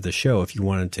rest of the show if you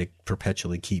wanted to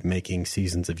perpetually keep making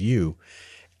seasons of You.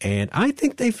 And I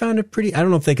think they found a pretty, I don't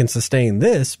know if they can sustain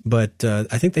this, but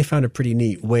I think they found a pretty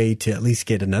neat way to at least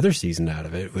get another season out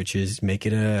of it, which is make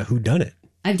it a whodunit.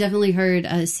 I've definitely heard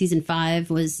season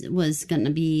 5 was going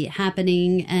to be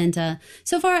happening. And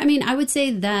so far, I mean, I would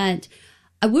say that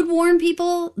I would warn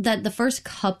people that the first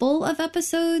couple of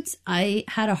episodes I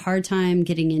had a hard time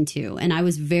getting into. And I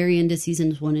was very into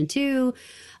seasons 1 and 2.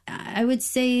 I would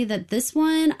say that this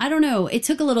one, I don't know, it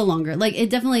took a little longer. Like it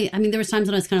definitely, I mean, there was times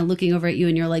when I was kind of looking over at you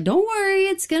and you're like, don't worry,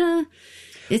 it's gonna.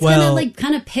 It's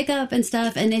kind of pick up and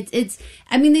stuff. And it's,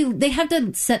 I mean, they have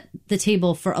to set the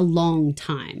table for a long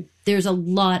time. There's a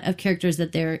lot of characters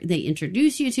that they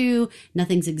introduce you to.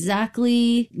 Nothing's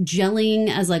exactly gelling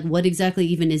as like what exactly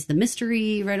even is the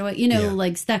mystery right away.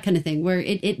 Like that kind of thing where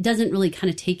it doesn't really kind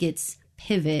of take its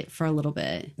pivot for a little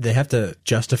bit. They have to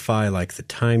justify like the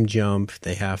time jump.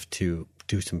 They have to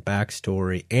do some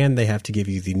backstory, and they have to give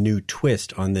you the new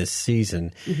twist on this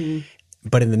season. Mm-hmm.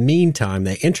 But in the meantime,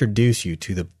 they introduce you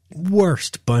to the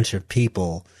worst bunch of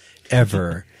people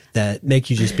ever. That make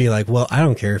you just be like, well, I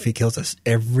don't care if he kills us,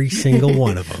 every single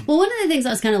one of them. Well, one of the things I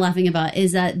was kind of laughing about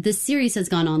is that this series has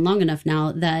gone on long enough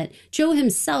now that Joe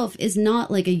himself is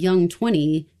not like a young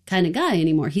 20 kind of guy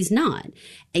anymore. He's not.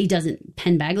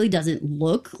 Penn Bagley doesn't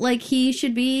look like he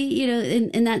should be,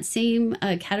 in that same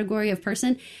category of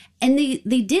person. And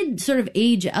they did sort of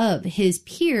age up his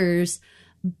peers,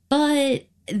 but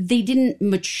they didn't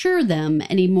mature them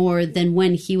any more than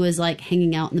when he was like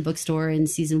hanging out in the bookstore in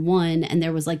season 1, and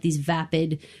there was like these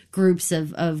vapid groups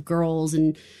of girls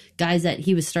and guys that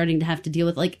he was starting to have to deal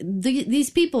with. Like these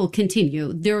people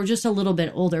continue. They're just a little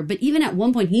bit older, but even at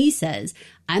one point he says,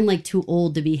 I'm like too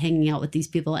old to be hanging out with these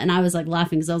people. And I was like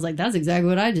laughing because I was like, that's exactly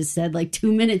what I just said like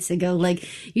 2 minutes ago. Like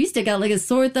you stick out like a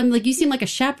sore thumb. Like you seem like a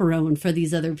chaperone for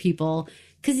these other people.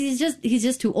 Because he's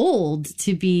just too old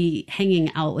to be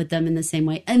hanging out with them in the same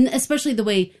way. And especially the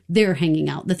way they're hanging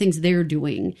out, the things they're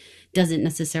doing doesn't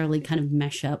necessarily kind of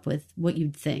mesh up with what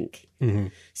you'd think. Mm-hmm.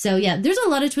 So yeah, there's a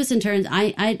lot of twists and turns.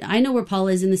 I know where Paul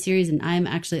is in the series, and I'm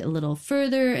actually a little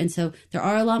further. And so there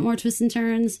are a lot more twists and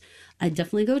turns. I'd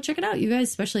definitely go check it out, you guys,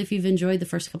 especially if you've enjoyed the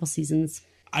first couple seasons.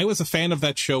 I was a fan of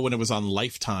that show when it was on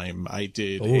Lifetime. I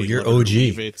did. Oh, you're OG.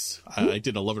 I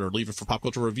did a Love It or Leave It for Pop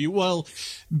Culture Review. Well,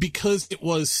 because it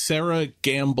was Sarah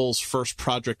Gamble's first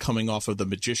project coming off of The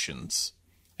Magicians.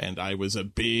 And I was a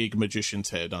big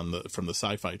Magicians head from the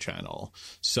Sci-Fi Channel.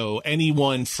 So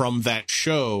anyone from that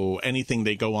show, anything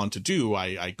they go on to do,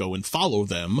 I go and follow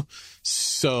them.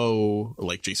 So,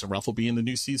 like Jason Ralph will be in the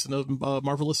new season of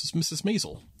Marvelous Mrs.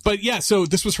 Maisel. But yeah, so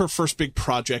this was her first big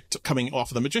project coming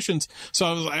off of The Magicians. So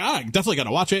I was like, I definitely got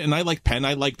to watch it. And I liked Penn.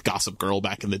 I liked Gossip Girl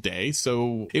back in the day.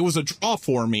 So it was a draw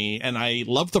for me. And I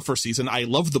loved the first season. I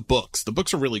love the books. The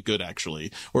books are really good,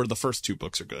 actually. Or the first 2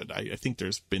 books are good. I think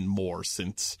there's been more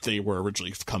since they were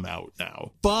originally come out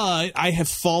now. But I have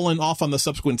fallen off on the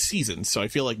subsequent seasons. So I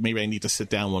feel like maybe I need to sit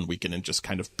down one weekend and just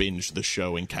kind of binge the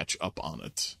show and catch up on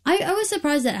it. I was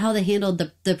surprised at how they handled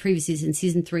the previous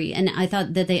season 3, and I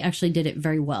thought that they actually did it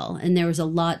very well. And there was a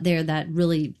lot there that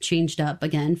really changed up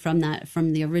again from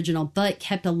the original, but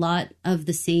kept a lot of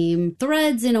the same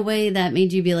threads in a way that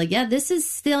made you be like, yeah, this is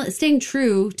still staying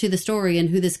true to the story and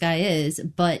who this guy is,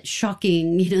 but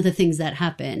shocking, the things that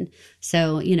happen.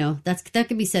 So, that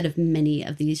could be said of many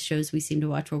of these shows we seem to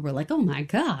watch where we're like, oh my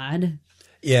God.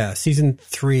 Yeah, season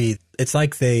 3, it's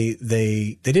like they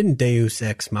didn't Deus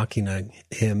Ex Machina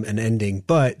him an ending,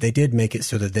 but they did make it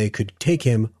so that they could take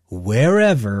him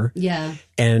wherever. Yeah.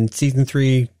 And season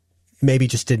 3 maybe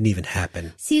just didn't even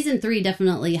happen. Season 3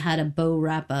 definitely had a bow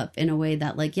wrap up in a way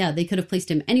that, like, yeah, they could have placed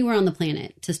him anywhere on the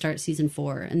planet to start season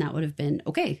 4, and that would have been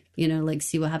okay, like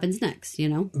see what happens next,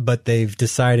 But they've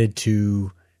decided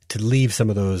to leave some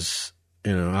of those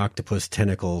octopus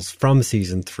tentacles from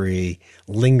season 3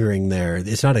 lingering there.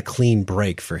 It's not a clean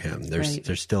break for him.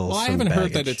 There's still some I haven't baggage.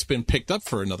 heard that it's been picked up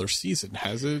for another season,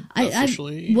 has it?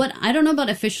 Officially? I don't know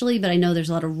about officially, but I know there's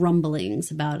a lot of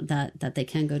rumblings about that they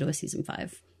can go to a season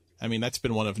 5. I mean, that's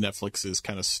been one of Netflix's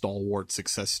kind of stalwart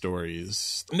success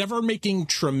stories. Never making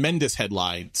tremendous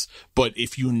headlines, but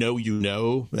if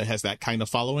it has that kind of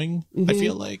following, mm-hmm. I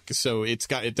feel like. So it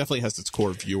definitely has its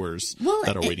core viewers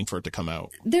that are waiting for it to come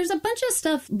out. There's a bunch of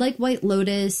stuff like White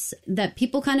Lotus that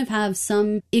people kind of have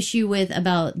some issue with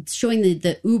about showing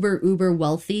the uber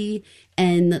wealthy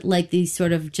and like these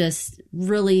sort of just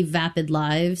really vapid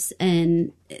lives.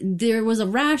 And there was a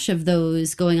rash of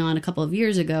those going on a couple of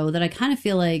years ago that I kind of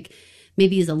feel like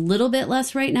maybe is a little bit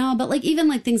less right now. But like even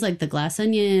like things like The Glass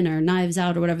Onion or Knives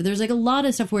Out or whatever, there's like a lot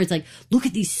of stuff where it's like, look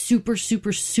at these super,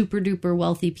 super, super duper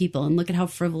wealthy people and look at how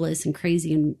frivolous and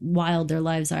crazy and wild their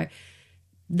lives are.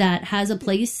 That has a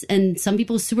place, and some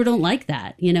people super don't like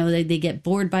that. They get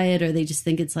bored by it, or they just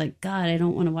think it's like, God, I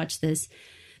don't want to watch this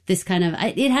kind of,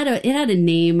 it had a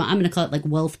name. I'm going to call it like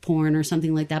wealth porn or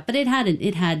something like that. But it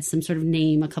had some sort of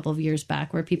name a couple of years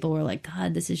back where people were like,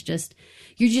 God, this is just,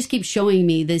 you just keep showing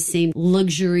me this same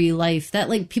luxury life that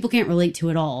like people can't relate to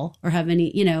at all or have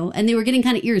any, and they were getting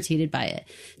kind of irritated by it.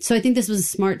 So I think this was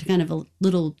smart to kind of a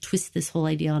little twist this whole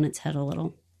idea on its head a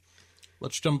little.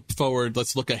 Let's jump forward.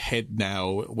 Let's look ahead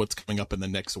now. What's coming up in the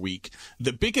next week?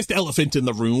 The biggest elephant in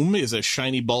the room is a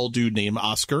shiny bald dude named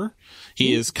Oscar.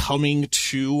 He is coming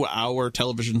to our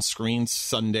television screen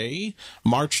Sunday,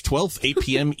 March 12th, 8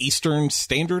 p.m. Eastern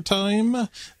Standard Time.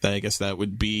 I guess that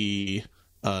would be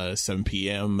 7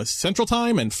 p.m. Central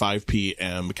Time and 5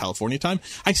 p.m. California time.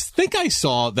 I think I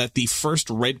saw that the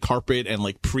first red carpet and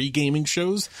like pre-gaming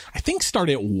shows, I think, start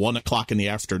at 1 o'clock in the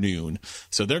afternoon.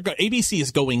 So ABC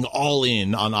is going all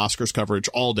in on Oscars coverage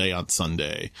all day on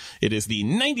Sunday. It is the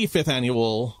 95th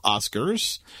annual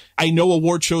Oscars. I know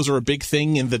award shows are a big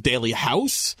thing in the Daily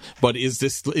House, but is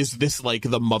this like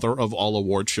the mother of all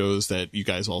award shows that you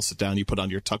guys all sit down, you put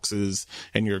on your tuxes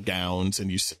and your gowns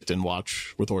and you sit and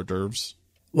watch with hors d'oeuvres?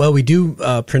 Well, we do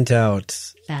print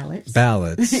out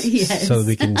ballots yes. So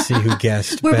we can see who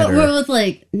guessed we're better. We're both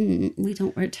like, we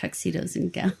don't wear tuxedos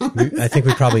and gowns. I think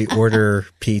we probably order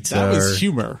pizza. That was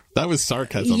humor. That was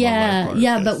sarcasm. Yeah, on my part.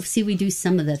 yeah, but see, we do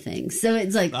some of the things, so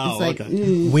it's like,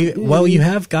 okay. Well, you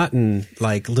have gotten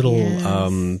like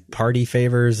little party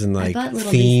favors and like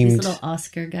themed these little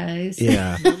Oscar guys.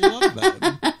 Yeah, I love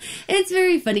that. It's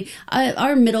very funny.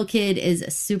 Our middle kid is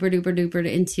super duper duper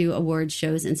into award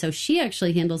shows, and so she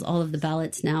actually handles all of the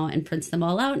ballots now and prints them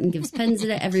all out and gives pens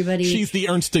to everybody. She's the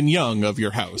Ernst & Young of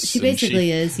your house. She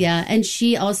basically is, yeah. And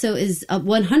she also is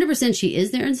 100%. She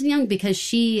is the Ernst & Young because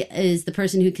she is the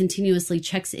person who continuously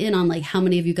checks in on like how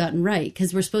many have you gotten right,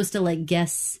 because we're supposed to like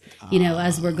guess,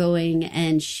 as we're going,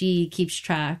 and she keeps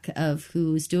track of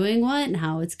who's doing what and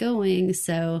how it's going.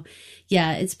 So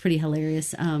yeah, it's pretty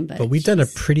hilarious. But we've done a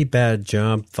pretty bad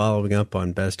job following up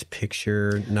on Best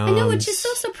Picture noms. I know, which is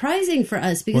so surprising for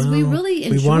us because we really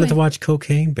enjoy. We wanted to watch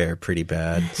Cocaine Bear pretty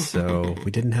bad, so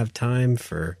we didn't have time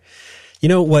for. You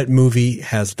know what movie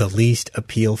has the least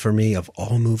appeal for me of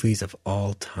all movies of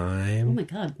all time? Oh my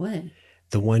God, what?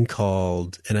 The one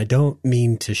called, and I don't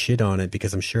mean to shit on it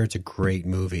because I'm sure it's a great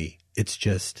movie. It's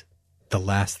just the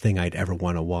last thing I'd ever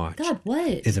want to watch. God,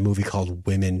 what? Is a movie called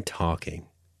Women Talking.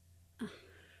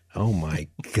 Oh my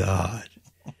God.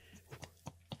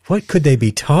 What could they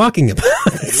be talking about?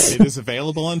 It is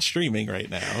available on streaming right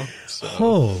now. So.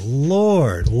 Oh,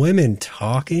 Lord. Women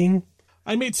Talking?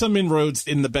 I made some inroads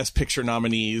in the Best Picture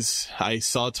nominees. I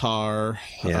saw Tar.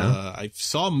 Yeah. I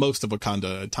saw most of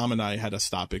Wakanda. Tom and I had to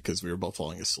stop it because we were both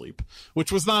falling asleep,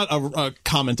 which was not a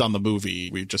comment on the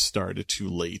movie. We just started too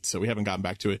late, so we haven't gotten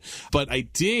back to it. But I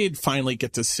did finally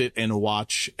get to sit and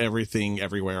watch Everything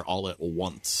Everywhere All at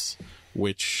Once,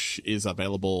 which is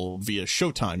available via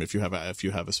Showtime. If you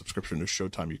have a subscription to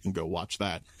Showtime, you can go watch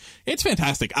that. It's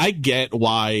fantastic. I get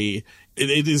why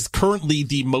it is currently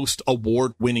the most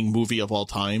award-winning movie of all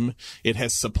time. It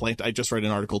has supplanted. I just read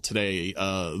an article today.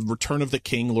 Return of the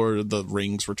King, Lord of the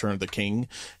Rings, Return of the King,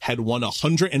 had won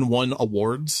 101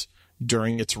 awards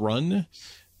during its run.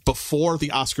 Before the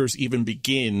Oscars even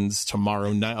begins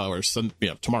tomorrow night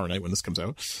tomorrow night when this comes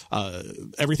out,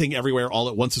 Everything Everywhere All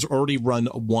at Once has already won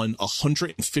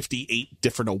 158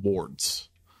 different awards.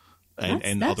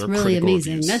 And that's other really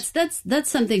amazing. reviews. That's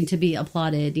something to be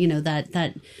applauded. You know,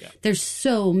 that there's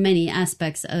so many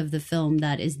aspects of the film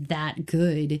that is that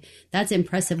good. That's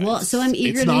impressive. Well, so I'm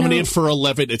eager it's to nominated know. For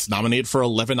 11. It's nominated for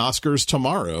 11 Oscars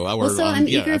tomorrow. I'm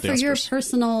eager for your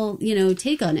personal,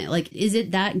 take on it. Like, is it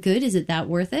that good? Is it that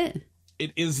worth it?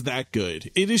 It is that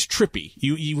good. It is trippy.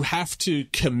 You have to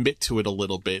commit to it a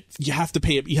little bit. You have to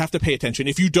pay attention.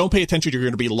 If you don't pay attention, you're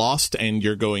going to be lost and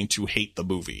you're going to hate the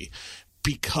movie.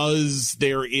 Because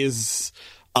there is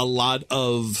a lot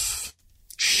of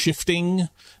shifting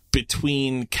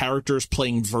between characters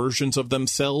playing versions of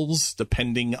themselves,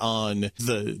 depending on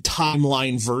the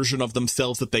timeline version of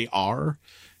themselves that they are.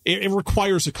 It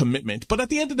requires a commitment. But at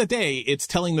the end of the day, it's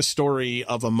telling the story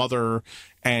of a mother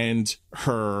and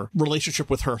her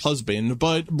relationship with her husband,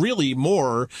 but really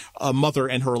more a mother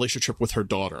and her relationship with her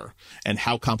daughter and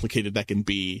how complicated that can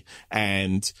be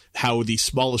and how the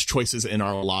smallest choices in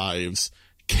our lives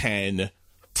can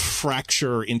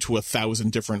fracture into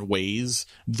 1,000 different ways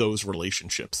those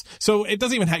relationships. So it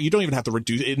doesn't even have, you don't even have to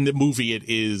reduce in the movie. It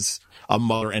is a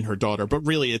mother and her daughter, but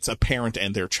really it's a parent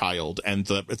and their child, and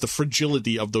the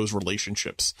fragility of those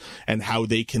relationships and how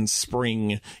they can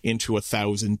spring into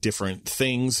 1,000 different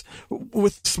things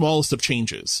with smallest of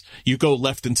changes. You go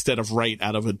left instead of right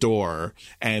out of a door,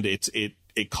 and it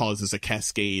causes a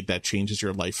cascade that changes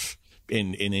your life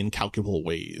in incalculable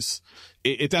ways.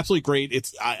 It's absolutely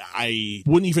great. I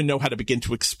wouldn't even know how to begin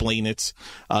to explain it.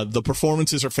 The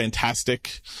performances are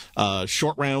fantastic.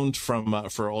 Short Round from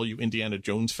for all you Indiana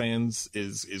Jones fans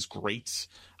is great.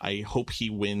 I hope he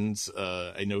wins.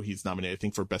 I know he's nominated, I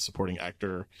think, for Best Supporting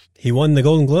Actor. He won the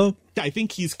Golden Globe? I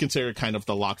think he's considered kind of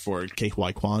the lock for Ke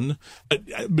Huy Quan.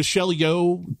 Michelle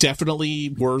Yeoh,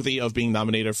 definitely worthy of being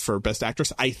nominated for Best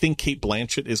Actress. I think Cate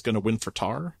Blanchett is going to win for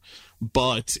Tar.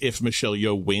 But if Michelle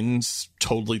Yeoh wins,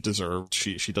 totally deserved.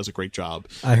 She does a great job.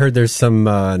 I heard there's some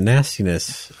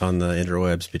nastiness on the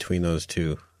interwebs between those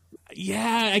two.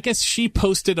 Yeah, I guess she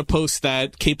posted a post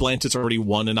that Cate Blanchett's already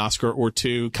won an Oscar or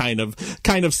two, kind of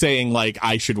saying like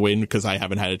I should win because I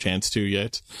haven't had a chance to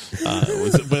yet.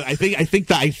 But I think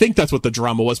that's what the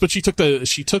drama was. But she took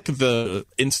the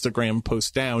Instagram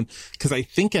post down because I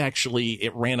think actually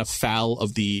it ran afoul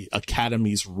of the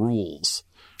Academy's rules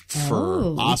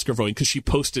for Oscar voting because she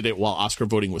posted it while Oscar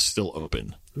voting was still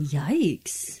open.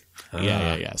 Yikes.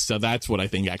 Yeah. So that's what I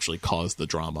think actually caused the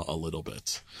drama a little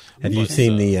bit. Have you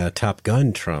seen the Top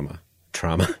Gun drama?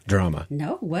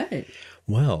 No, what?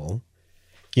 Well,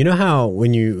 you know how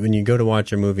when you go to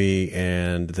watch a movie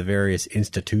and the various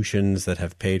institutions that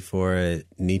have paid for it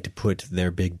need to put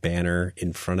their big banner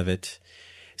in front of it?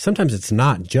 Sometimes it's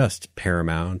not just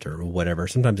Paramount or whatever.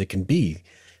 Sometimes it can be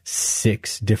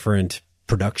 6 different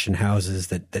production houses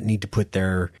that need to put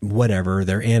their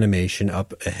animation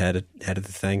up ahead of the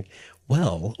thing.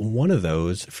 Well, one of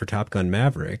those for Top Gun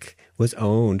Maverick was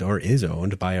owned or is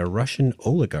owned by a Russian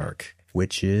oligarch,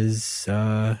 which is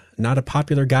not a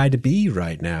popular guy to be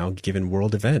right now given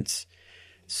world events.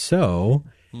 So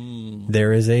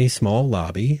there is a small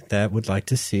lobby that would like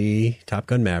to see Top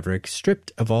Gun Maverick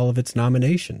stripped of all of its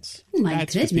nominations. Oh my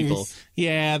goodness.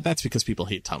 That's because people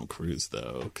hate Tom Cruise,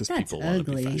 though, because people want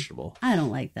to be fashionable. I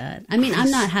don't like that. I mean,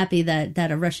 I'm not happy that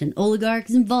a Russian oligarch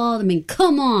is involved. I mean,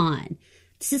 come on.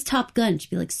 This is Top Gun. It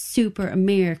should be like super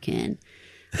American.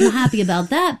 I'm not happy about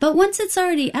that. But once it's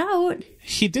already out.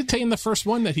 He did say in the first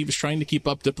one that he was trying to keep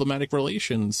up diplomatic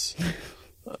relations.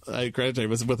 Granted, it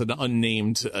was with an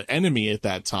unnamed enemy at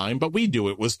that time, but we knew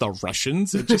it was the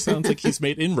Russians. It just sounds like he's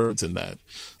made inroads in that.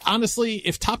 Honestly,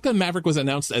 if Top Gun Maverick was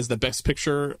announced as the best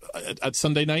picture at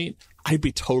Sunday night, I'd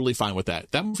be totally fine with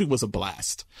that. That movie was a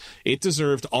blast. It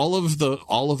deserved all of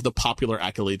the popular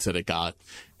accolades that it got,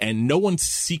 and no one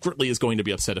secretly is going to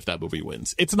be upset if that movie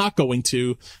wins. It's not going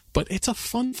to, but it's a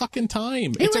fun fucking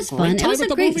time. It was fun. It was a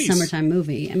great summertime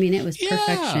movie. I mean, it was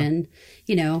perfection,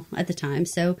 at the time.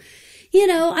 So,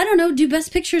 I don't know. Do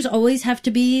Best Pictures always have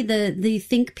to be the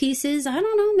think pieces? I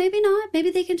don't know. Maybe not. Maybe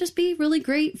they can just be really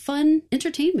great, fun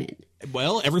entertainment.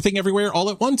 Well, Everything Everywhere All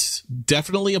at Once,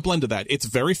 definitely a blend of that. It's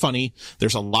very funny.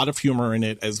 There's a lot of humor in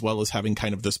it, as well as having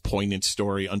kind of this poignant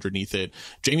story underneath it.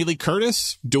 Jamie Lee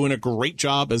Curtis doing a great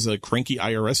job as a cranky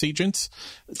IRS agent.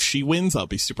 If she wins, I'll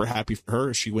be super happy for her.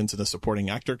 If she wins in the supporting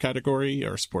actor category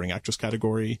or supporting actress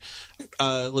category.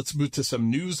 Let's move to some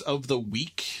news of the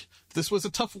week. This was a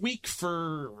tough week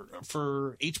for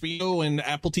HBO and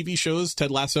Apple TV shows.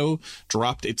 Ted Lasso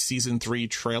dropped its season 3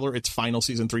 trailer, its final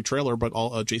season 3 trailer, but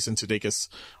Jason Sudeikis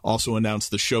also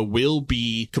announced the show will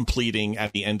be completing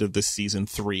at the end of this season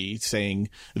 3, saying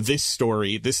this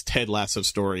Ted Lasso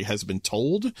story has been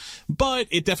told, but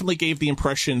it definitely gave the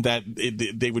impression that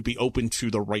they would be open to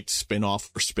the right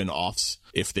spin-off or spin-offs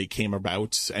if they came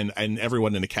about. And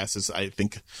everyone in the cast has, I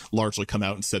think, largely come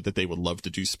out and said that they would love to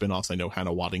do spin-offs. I know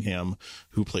Hannah Waddingham,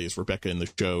 who plays Rebecca in the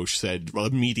show, said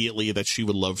immediately that she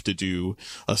would love to do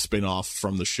a spin-off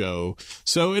from the show.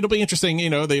 So it'll be interesting.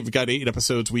 They've got 8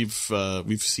 episodes. We've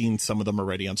seen some of them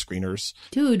already on screeners.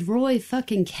 Dude, Roy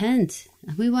fucking Kent.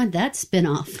 We want that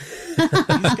spin-off.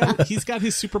 he's got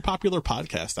his super popular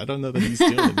podcast. I don't know that he's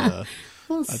doing I don't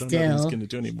know if he's going to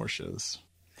do any more shows.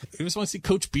 I just want to see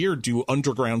Coach Beard do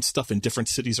underground stuff in different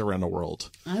cities around the world.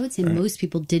 I would say most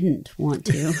people didn't want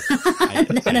to.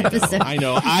 I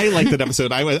know. I liked that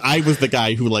episode. I was the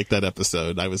guy who liked that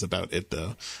episode. I was about it,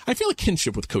 though. I feel a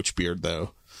kinship with Coach Beard,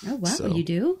 though. Oh, wow. So, you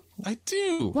do? I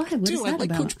do. Why? What is that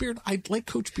about? Coach Beard. I like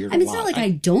Coach Beard a lot. It's not like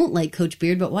I don't like Coach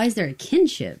Beard, but why is there a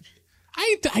kinship?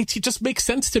 It just makes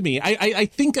sense to me. I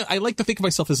think I like to think of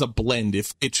myself as a blend.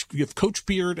 If Coach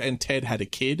Beard and Ted had a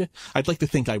kid, I'd like to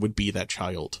think I would be that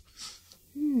child.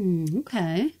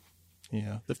 Okay.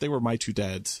 Yeah, if they were my 2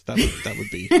 dads, that would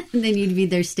be. Then you'd be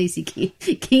their Stacey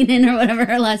Keenan or whatever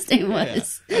her last name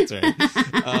was. Yeah, that's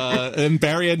right. And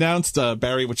Barry announced,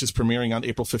 which is premiering on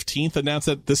April 15th, announced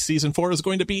that this season 4 is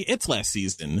going to be its last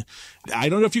season. I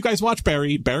don't know if you guys watch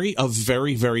Barry. Barry, a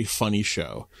very, very funny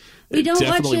show. We don't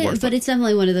watch it, but it's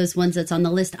definitely one of those ones that's on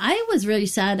the list. I was really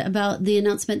sad about the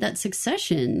announcement that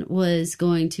Succession was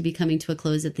going to be coming to a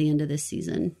close at the end of this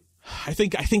season. I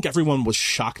think everyone was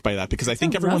shocked by that because I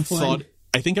think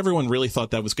everyone really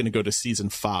thought that was going to go to season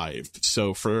 5.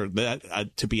 So for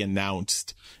that to be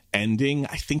announced ending,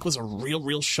 I think was a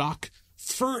real shock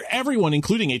for everyone,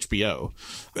 including HBO.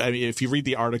 I mean, if you read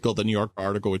the article, the New York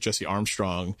article with Jesse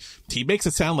Armstrong, he makes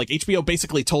it sound like HBO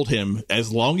basically told him,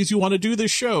 as long as you want to do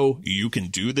this show, you can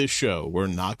do this show. We're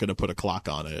not going to put a clock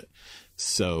on it.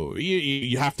 So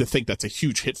you have to think that's a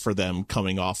huge hit for them,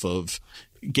 coming off of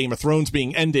Game of Thrones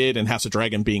being ended and House of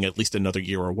Dragon being at least another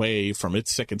year away from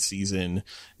its second season.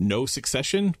 No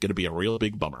Succession, going to be a real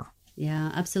big bummer.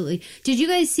 Yeah, absolutely. Did you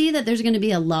guys see that there's going to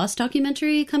be a Lost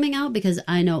documentary coming out? Because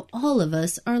I know all of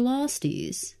us are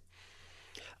Losties.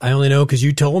 I only know because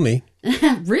you told me.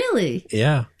 Really?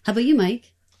 Yeah. How about you,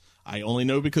 Mike? I only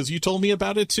know because you told me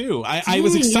about it too. I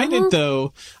was excited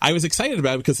though. I was excited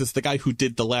about it because it's the guy who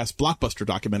did the last Blockbuster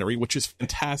documentary, which is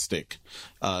fantastic.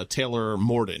 Taylor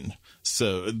Morden.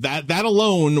 So that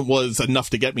alone was enough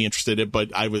to get me interested in it.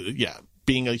 But I was,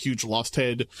 being a huge Lost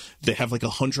head, they have like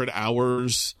 100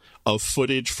 hours of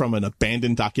footage from an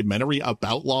abandoned documentary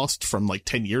about Lost from like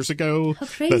 10 years ago. How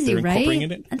crazy, that they're incorporating right?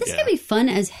 in it. And this is going to be fun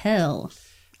as hell.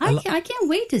 I can't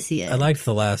wait to see it. I liked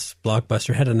the last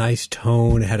Blockbuster. It had a nice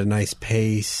tone. It had a nice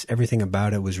pace. Everything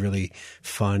about it was really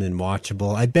fun and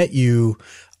watchable. I bet you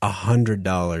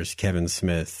 $100 Kevin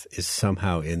Smith is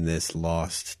somehow in this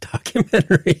Lost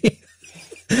documentary.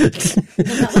 Well,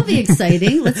 that will be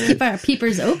exciting. Let's keep our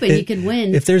peepers open. You could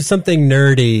win. If there's something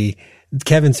nerdy,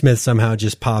 Kevin Smith somehow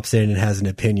just pops in and has an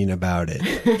opinion about it.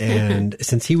 And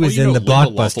since he was in the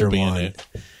Blockbuster one,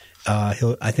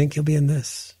 I think he'll be in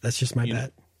this. That's just my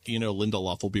bet. You know,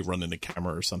 Lindelof will be running the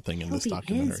camera or something in this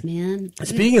documentary. Is, man.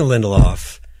 Speaking of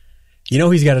Lindelof, you know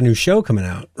he's got a new show coming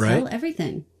out, right? Tell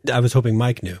everything. I was hoping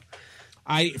Mike knew.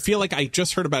 I feel like I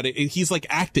just heard about it. He's like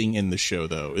acting in the show,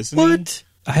 though, isn't he? What?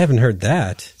 I haven't heard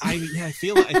that. I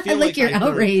feel like your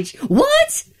outrage.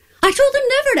 What? I told him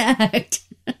never to act.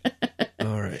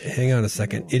 All right, hang on a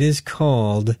second. It is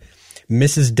called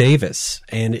Mrs. Davis,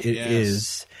 and it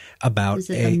is about Is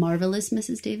it the marvelous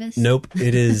Mrs. Davis? Nope,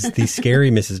 it is the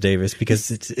scary Mrs. Davis, because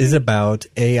it is about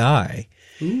AI.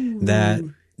 Ooh.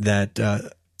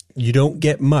 that you don't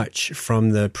get much from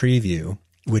the preview,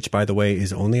 which, by the way,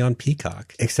 is only on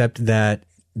Peacock, except that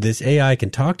this AI can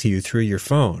talk to you through your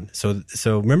phone. So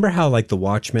remember how like the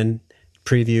Watchmen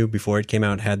preview before it came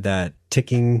out had that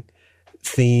ticking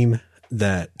theme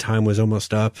that time was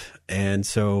almost up, and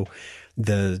so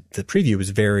the preview was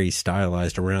very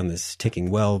stylized around this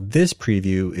ticking. Well, this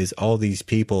preview is all these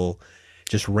people,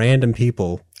 just random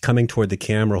people coming toward the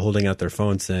camera, holding out their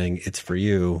phone saying, "It's for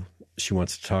you. She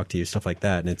wants to talk to you," stuff like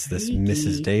that. And it's this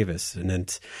Mrs. Davis. And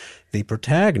it's the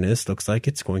protagonist looks like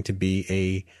it's going to be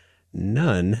a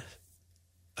nun,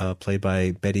 played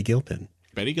by Betty Gilpin.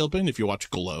 Betty Gilpin, if you watch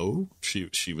Glow,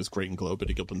 she was great in Glow.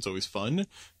 Betty Gilpin's always fun.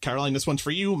 Caroline, this one's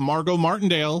for you. Margot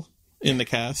Martindale in the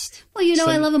cast. Well, you know,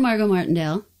 I love a Margot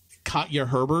Martindale. Katja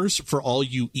Herbers, for all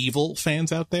you Evil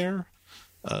fans out there.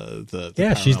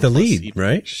 She's the lead,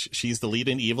 right? She's the lead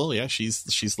in Evil. Yeah,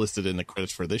 she's listed in the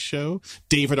credits for this show.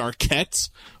 David Arquette,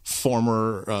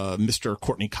 former Mr.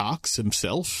 Courtney Cox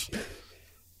himself,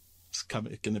 is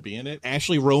going to be in it.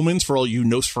 Ashley Romans, for all you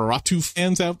Nosferatu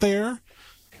fans out there.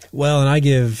 Well, and I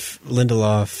give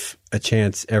Lindelof a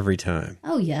chance every time.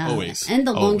 Oh yeah, always. And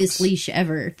the longest leash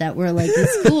ever. That we're like,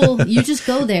 it's cool. You just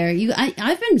go there.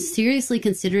 I've been seriously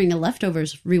considering a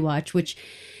Leftovers rewatch, which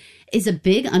is a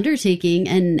big undertaking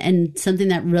and something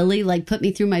that really like put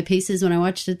me through my paces when I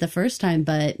watched it the first time.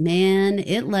 But man,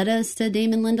 it led us to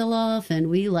Damon Lindelof, and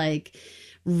we like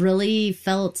really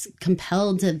felt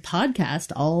compelled to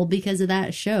podcast all because of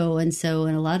that show. And so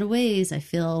in a lot of ways, I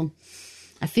feel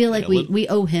like we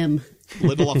owe him.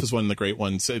 Lindelof is one of the great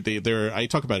ones. I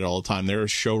talk about it all the time. There are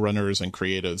showrunners and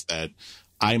creatives that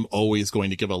I'm always going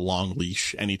to give a long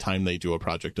leash anytime they do a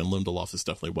project, and Lindelof is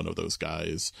definitely one of those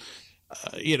guys.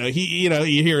 You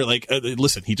hear like,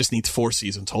 listen, he just needs 4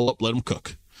 seasons. Hold up, let him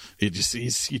cook. You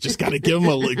just got to give him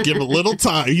a little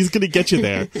time. He's going to get you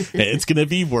there. It's going to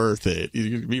be worth it. It's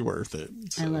going to be worth it.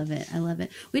 So. I love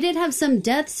it. We did have some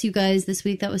deaths, you guys, this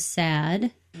week. That was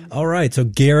sad. All right. So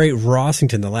Gary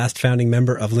Rossington, the last founding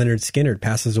member of Lynyrd Skynyrd,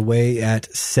 passes away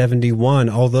at 71.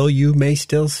 Although you may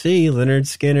still see Lynyrd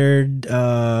Skynyrd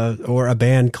or a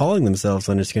band calling themselves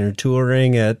Lynyrd Skynyrd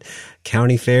touring at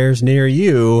county fairs near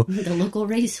you. The local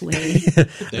raceway.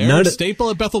 They're a staple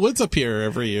at Bethel Woods up here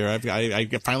every year. I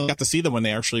finally got to see them when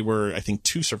they actually were, I think,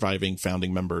 2 surviving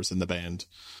founding members in the band.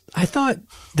 I thought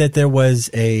that there was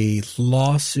a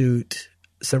lawsuit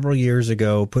several years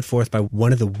ago put forth by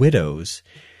one of the widows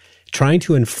trying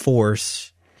to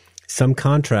enforce some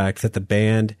contract that the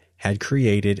band had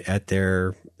created at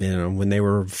their, when they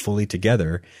were fully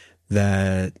together,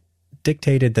 that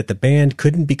dictated that the band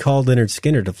couldn't be called Lynyrd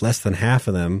Skynyrd if less than half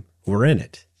of them were in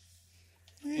it.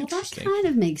 Well, that kind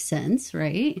of makes sense,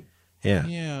 right? Yeah.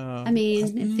 Yeah. I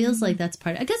mean, it feels like that's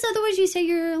part. I guess otherwise you say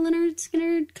you're a Leonard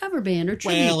Skinner cover band or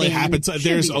tribute Well, it band. happens.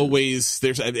 There's Tribute. always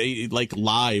like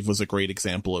Live was a great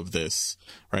example of this,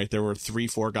 right? There were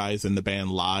 3-4 guys in the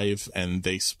band Live, and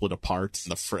they split apart.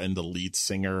 And the lead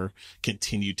singer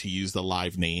continued to use the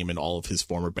Live name, and all of his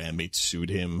former bandmates sued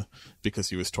him because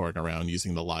he was touring around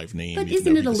using the Live name. But even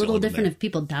isn't though it he a was little still in different there. if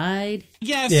people died?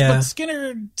 Yes, Yeah. but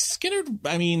Skinner.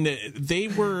 I mean, they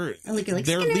were Like their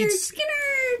Skinner, lead. Skinner.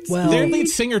 Well- Their lead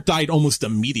singer died almost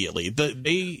immediately.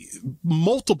 They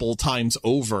multiple times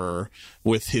over,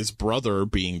 with his brother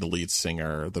being the lead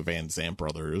singer, the Van Zandt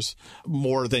brothers,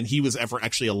 more than he was ever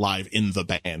actually alive in the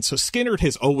band. So Skinner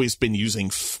has always been using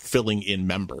filling in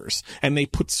members, and they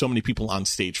put so many people on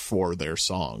stage for their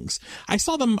songs. I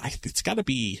saw them. It's got to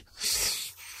be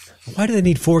Why do they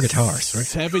need 4 guitars, right?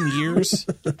 7 years,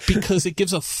 because it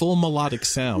gives a full melodic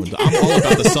sound. I'm all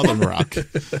about the Southern rock.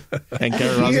 And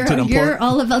Gary Rossington, You're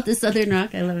all about the Southern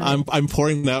rock. I love it. I'm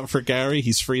pouring that out for Gary.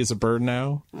 He's free as a bird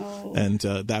now, Oh. and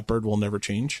that bird will never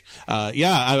change.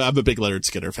 I'm a big Leonard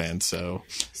Skinner fan. So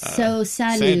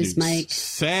Sad news, Mike.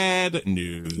 Sad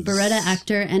news. Beretta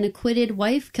actor and acquitted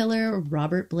wife killer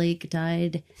Robert Blake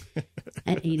died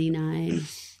at 89.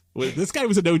 Well, this guy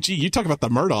was an OG. You talk about the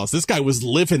Murdaugh. This guy was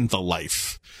living the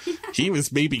life. He was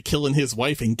maybe killing his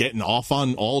wife and getting off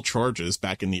on all charges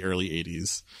back in the early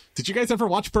 80s. Did you guys ever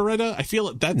watch Beretta? I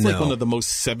feel that's like No. one of the most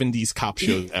 70s cop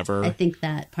shows ever. I think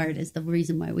that part is the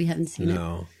reason why we haven't seen it.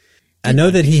 No. I know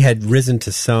that he had risen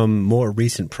to some more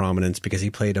recent prominence because he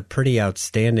played a pretty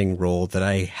outstanding role that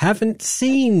I haven't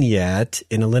seen yet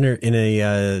in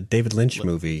a David Lynch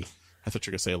movie. I thought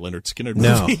you were going to say a Leonard Skinner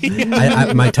No, movie.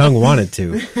 my tongue wanted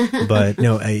to, but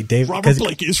no, Dave. Robert 'cause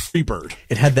Blake is Freebird.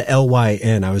 it had the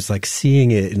LYN. I was like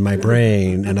seeing it in my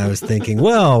brain, and I was thinking,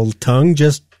 well, tongue,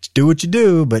 just do what you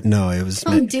do. But no, it was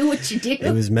Do what you do.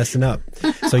 it was messing up.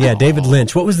 So yeah, David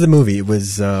Lynch. What was the movie? It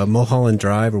was Mulholland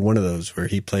Drive or one of those where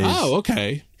he plays. Oh,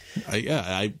 okay. He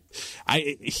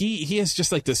has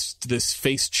just like this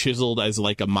face chiseled as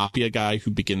like a mafia guy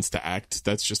who begins to act.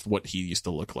 That's just what he used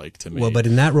to look like to me. Well, but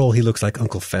in that role, he looks like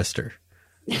Uncle Fester.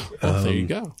 There you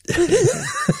go.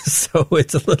 So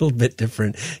it's a little bit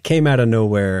different. Came out of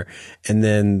nowhere, and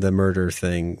then the murder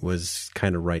thing was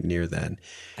kind of right near then.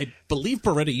 I believe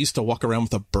Beretta used to walk around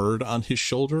with a bird on his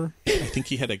shoulder. I think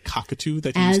he had a cockatoo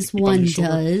that he used As to keep on one his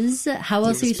shoulder. does. How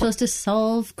else are you supposed to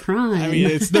solve crime? I mean,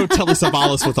 it's no Telly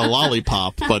Savalas with a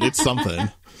lollipop, but it's something.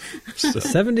 The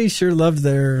 70s sure loved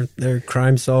their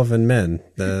crime-solving men.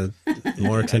 The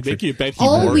more I eccentric. think you bet he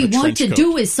All wore we a want trench to coat.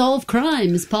 do is solve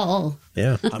crimes, Paul.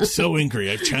 Yeah. I'm so angry.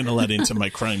 I've channeled that into my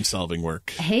crime-solving work.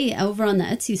 Hey, over on the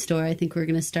Etsy store, I think we're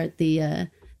going to start the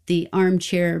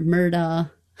armchair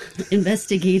Murdaugh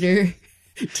investigator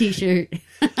T-shirt.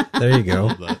 There you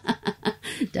go.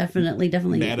 Definitely.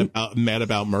 Mad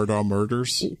about Murdaugh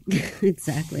murders.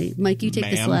 Exactly. Mike, you take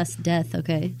this Ma'am. last death,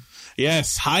 okay?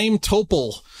 Yes, Chaim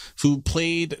Topol, who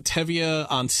played Tevye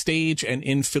on stage and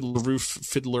in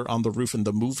Fiddler on the Roof in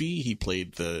the movie. He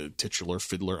played the titular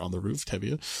Fiddler on the Roof,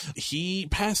 Tevye. He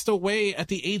passed away at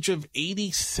the age of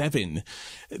 87.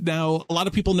 Now, a lot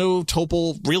of people know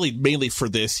Topol really mainly for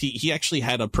this. He actually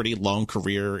had a pretty long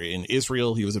career in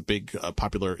Israel. He was a big,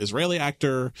 popular Israeli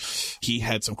actor. He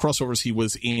had some crossovers. He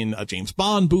was in a James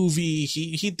Bond movie.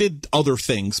 He did other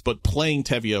things, but playing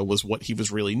Tevye was what he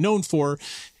was really known for.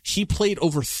 He played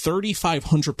over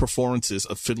 3,500 performances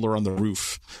of Fiddler on the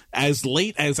Roof. As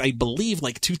late as, I believe,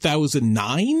 like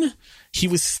 2009, he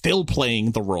was still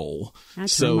playing the role.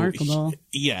 That's remarkable.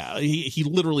 He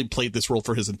literally played this role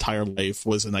for his entire life,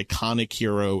 was an iconic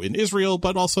hero in Israel,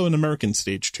 but also an American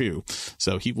stage too.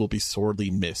 So he will be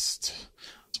sorely missed.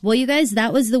 Well, you guys,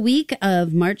 that was the week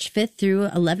of March 5th through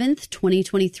 11th,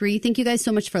 2023. Thank you guys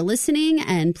so much for listening.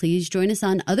 And please join us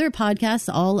on other podcasts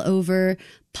all over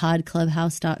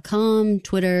podclubhouse.com,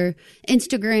 Twitter,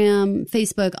 Instagram,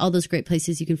 Facebook, all those great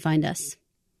places you can find us.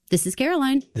 This is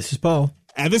Caroline. This is Paul.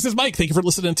 And this is Mike. Thank you for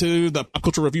listening to the Pop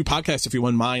Culture Review Podcast. If you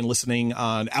wouldn't mind listening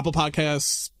on Apple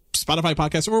Podcasts, Spotify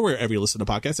Podcasts, or wherever you listen to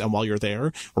podcasts. And while you're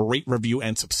there, rate, review,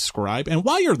 and subscribe. And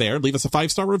while you're there, leave us a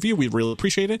 5-star review. We'd really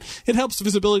appreciate it. It helps the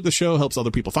visibility of the show, helps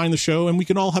other people find the show, and we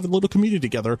can all have a little community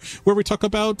together where we talk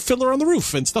about Fiddler on the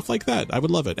Roof and stuff like that. I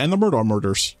would love it. And the Murdaugh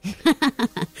murders.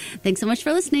 Thanks so much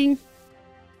for listening.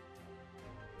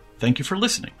 Thank you for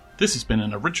listening. This has been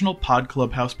an original Pod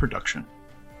Clubhouse production.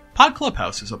 Pod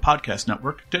Clubhouse is a podcast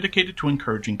network dedicated to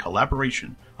encouraging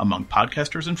collaboration among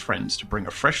podcasters and friends to bring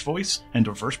a fresh voice and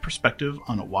diverse perspective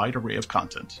on a wide array of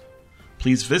content.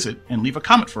 Please visit and leave a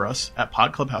comment for us at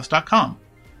podclubhouse.com.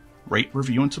 Rate,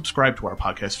 review, and subscribe to our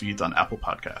podcast feeds on Apple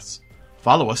Podcasts.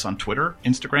 Follow us on Twitter,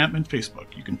 Instagram, and Facebook.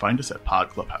 You can find us at Pod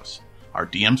Clubhouse. Our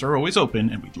DMs are always open,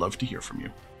 and we'd love to hear from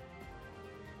you.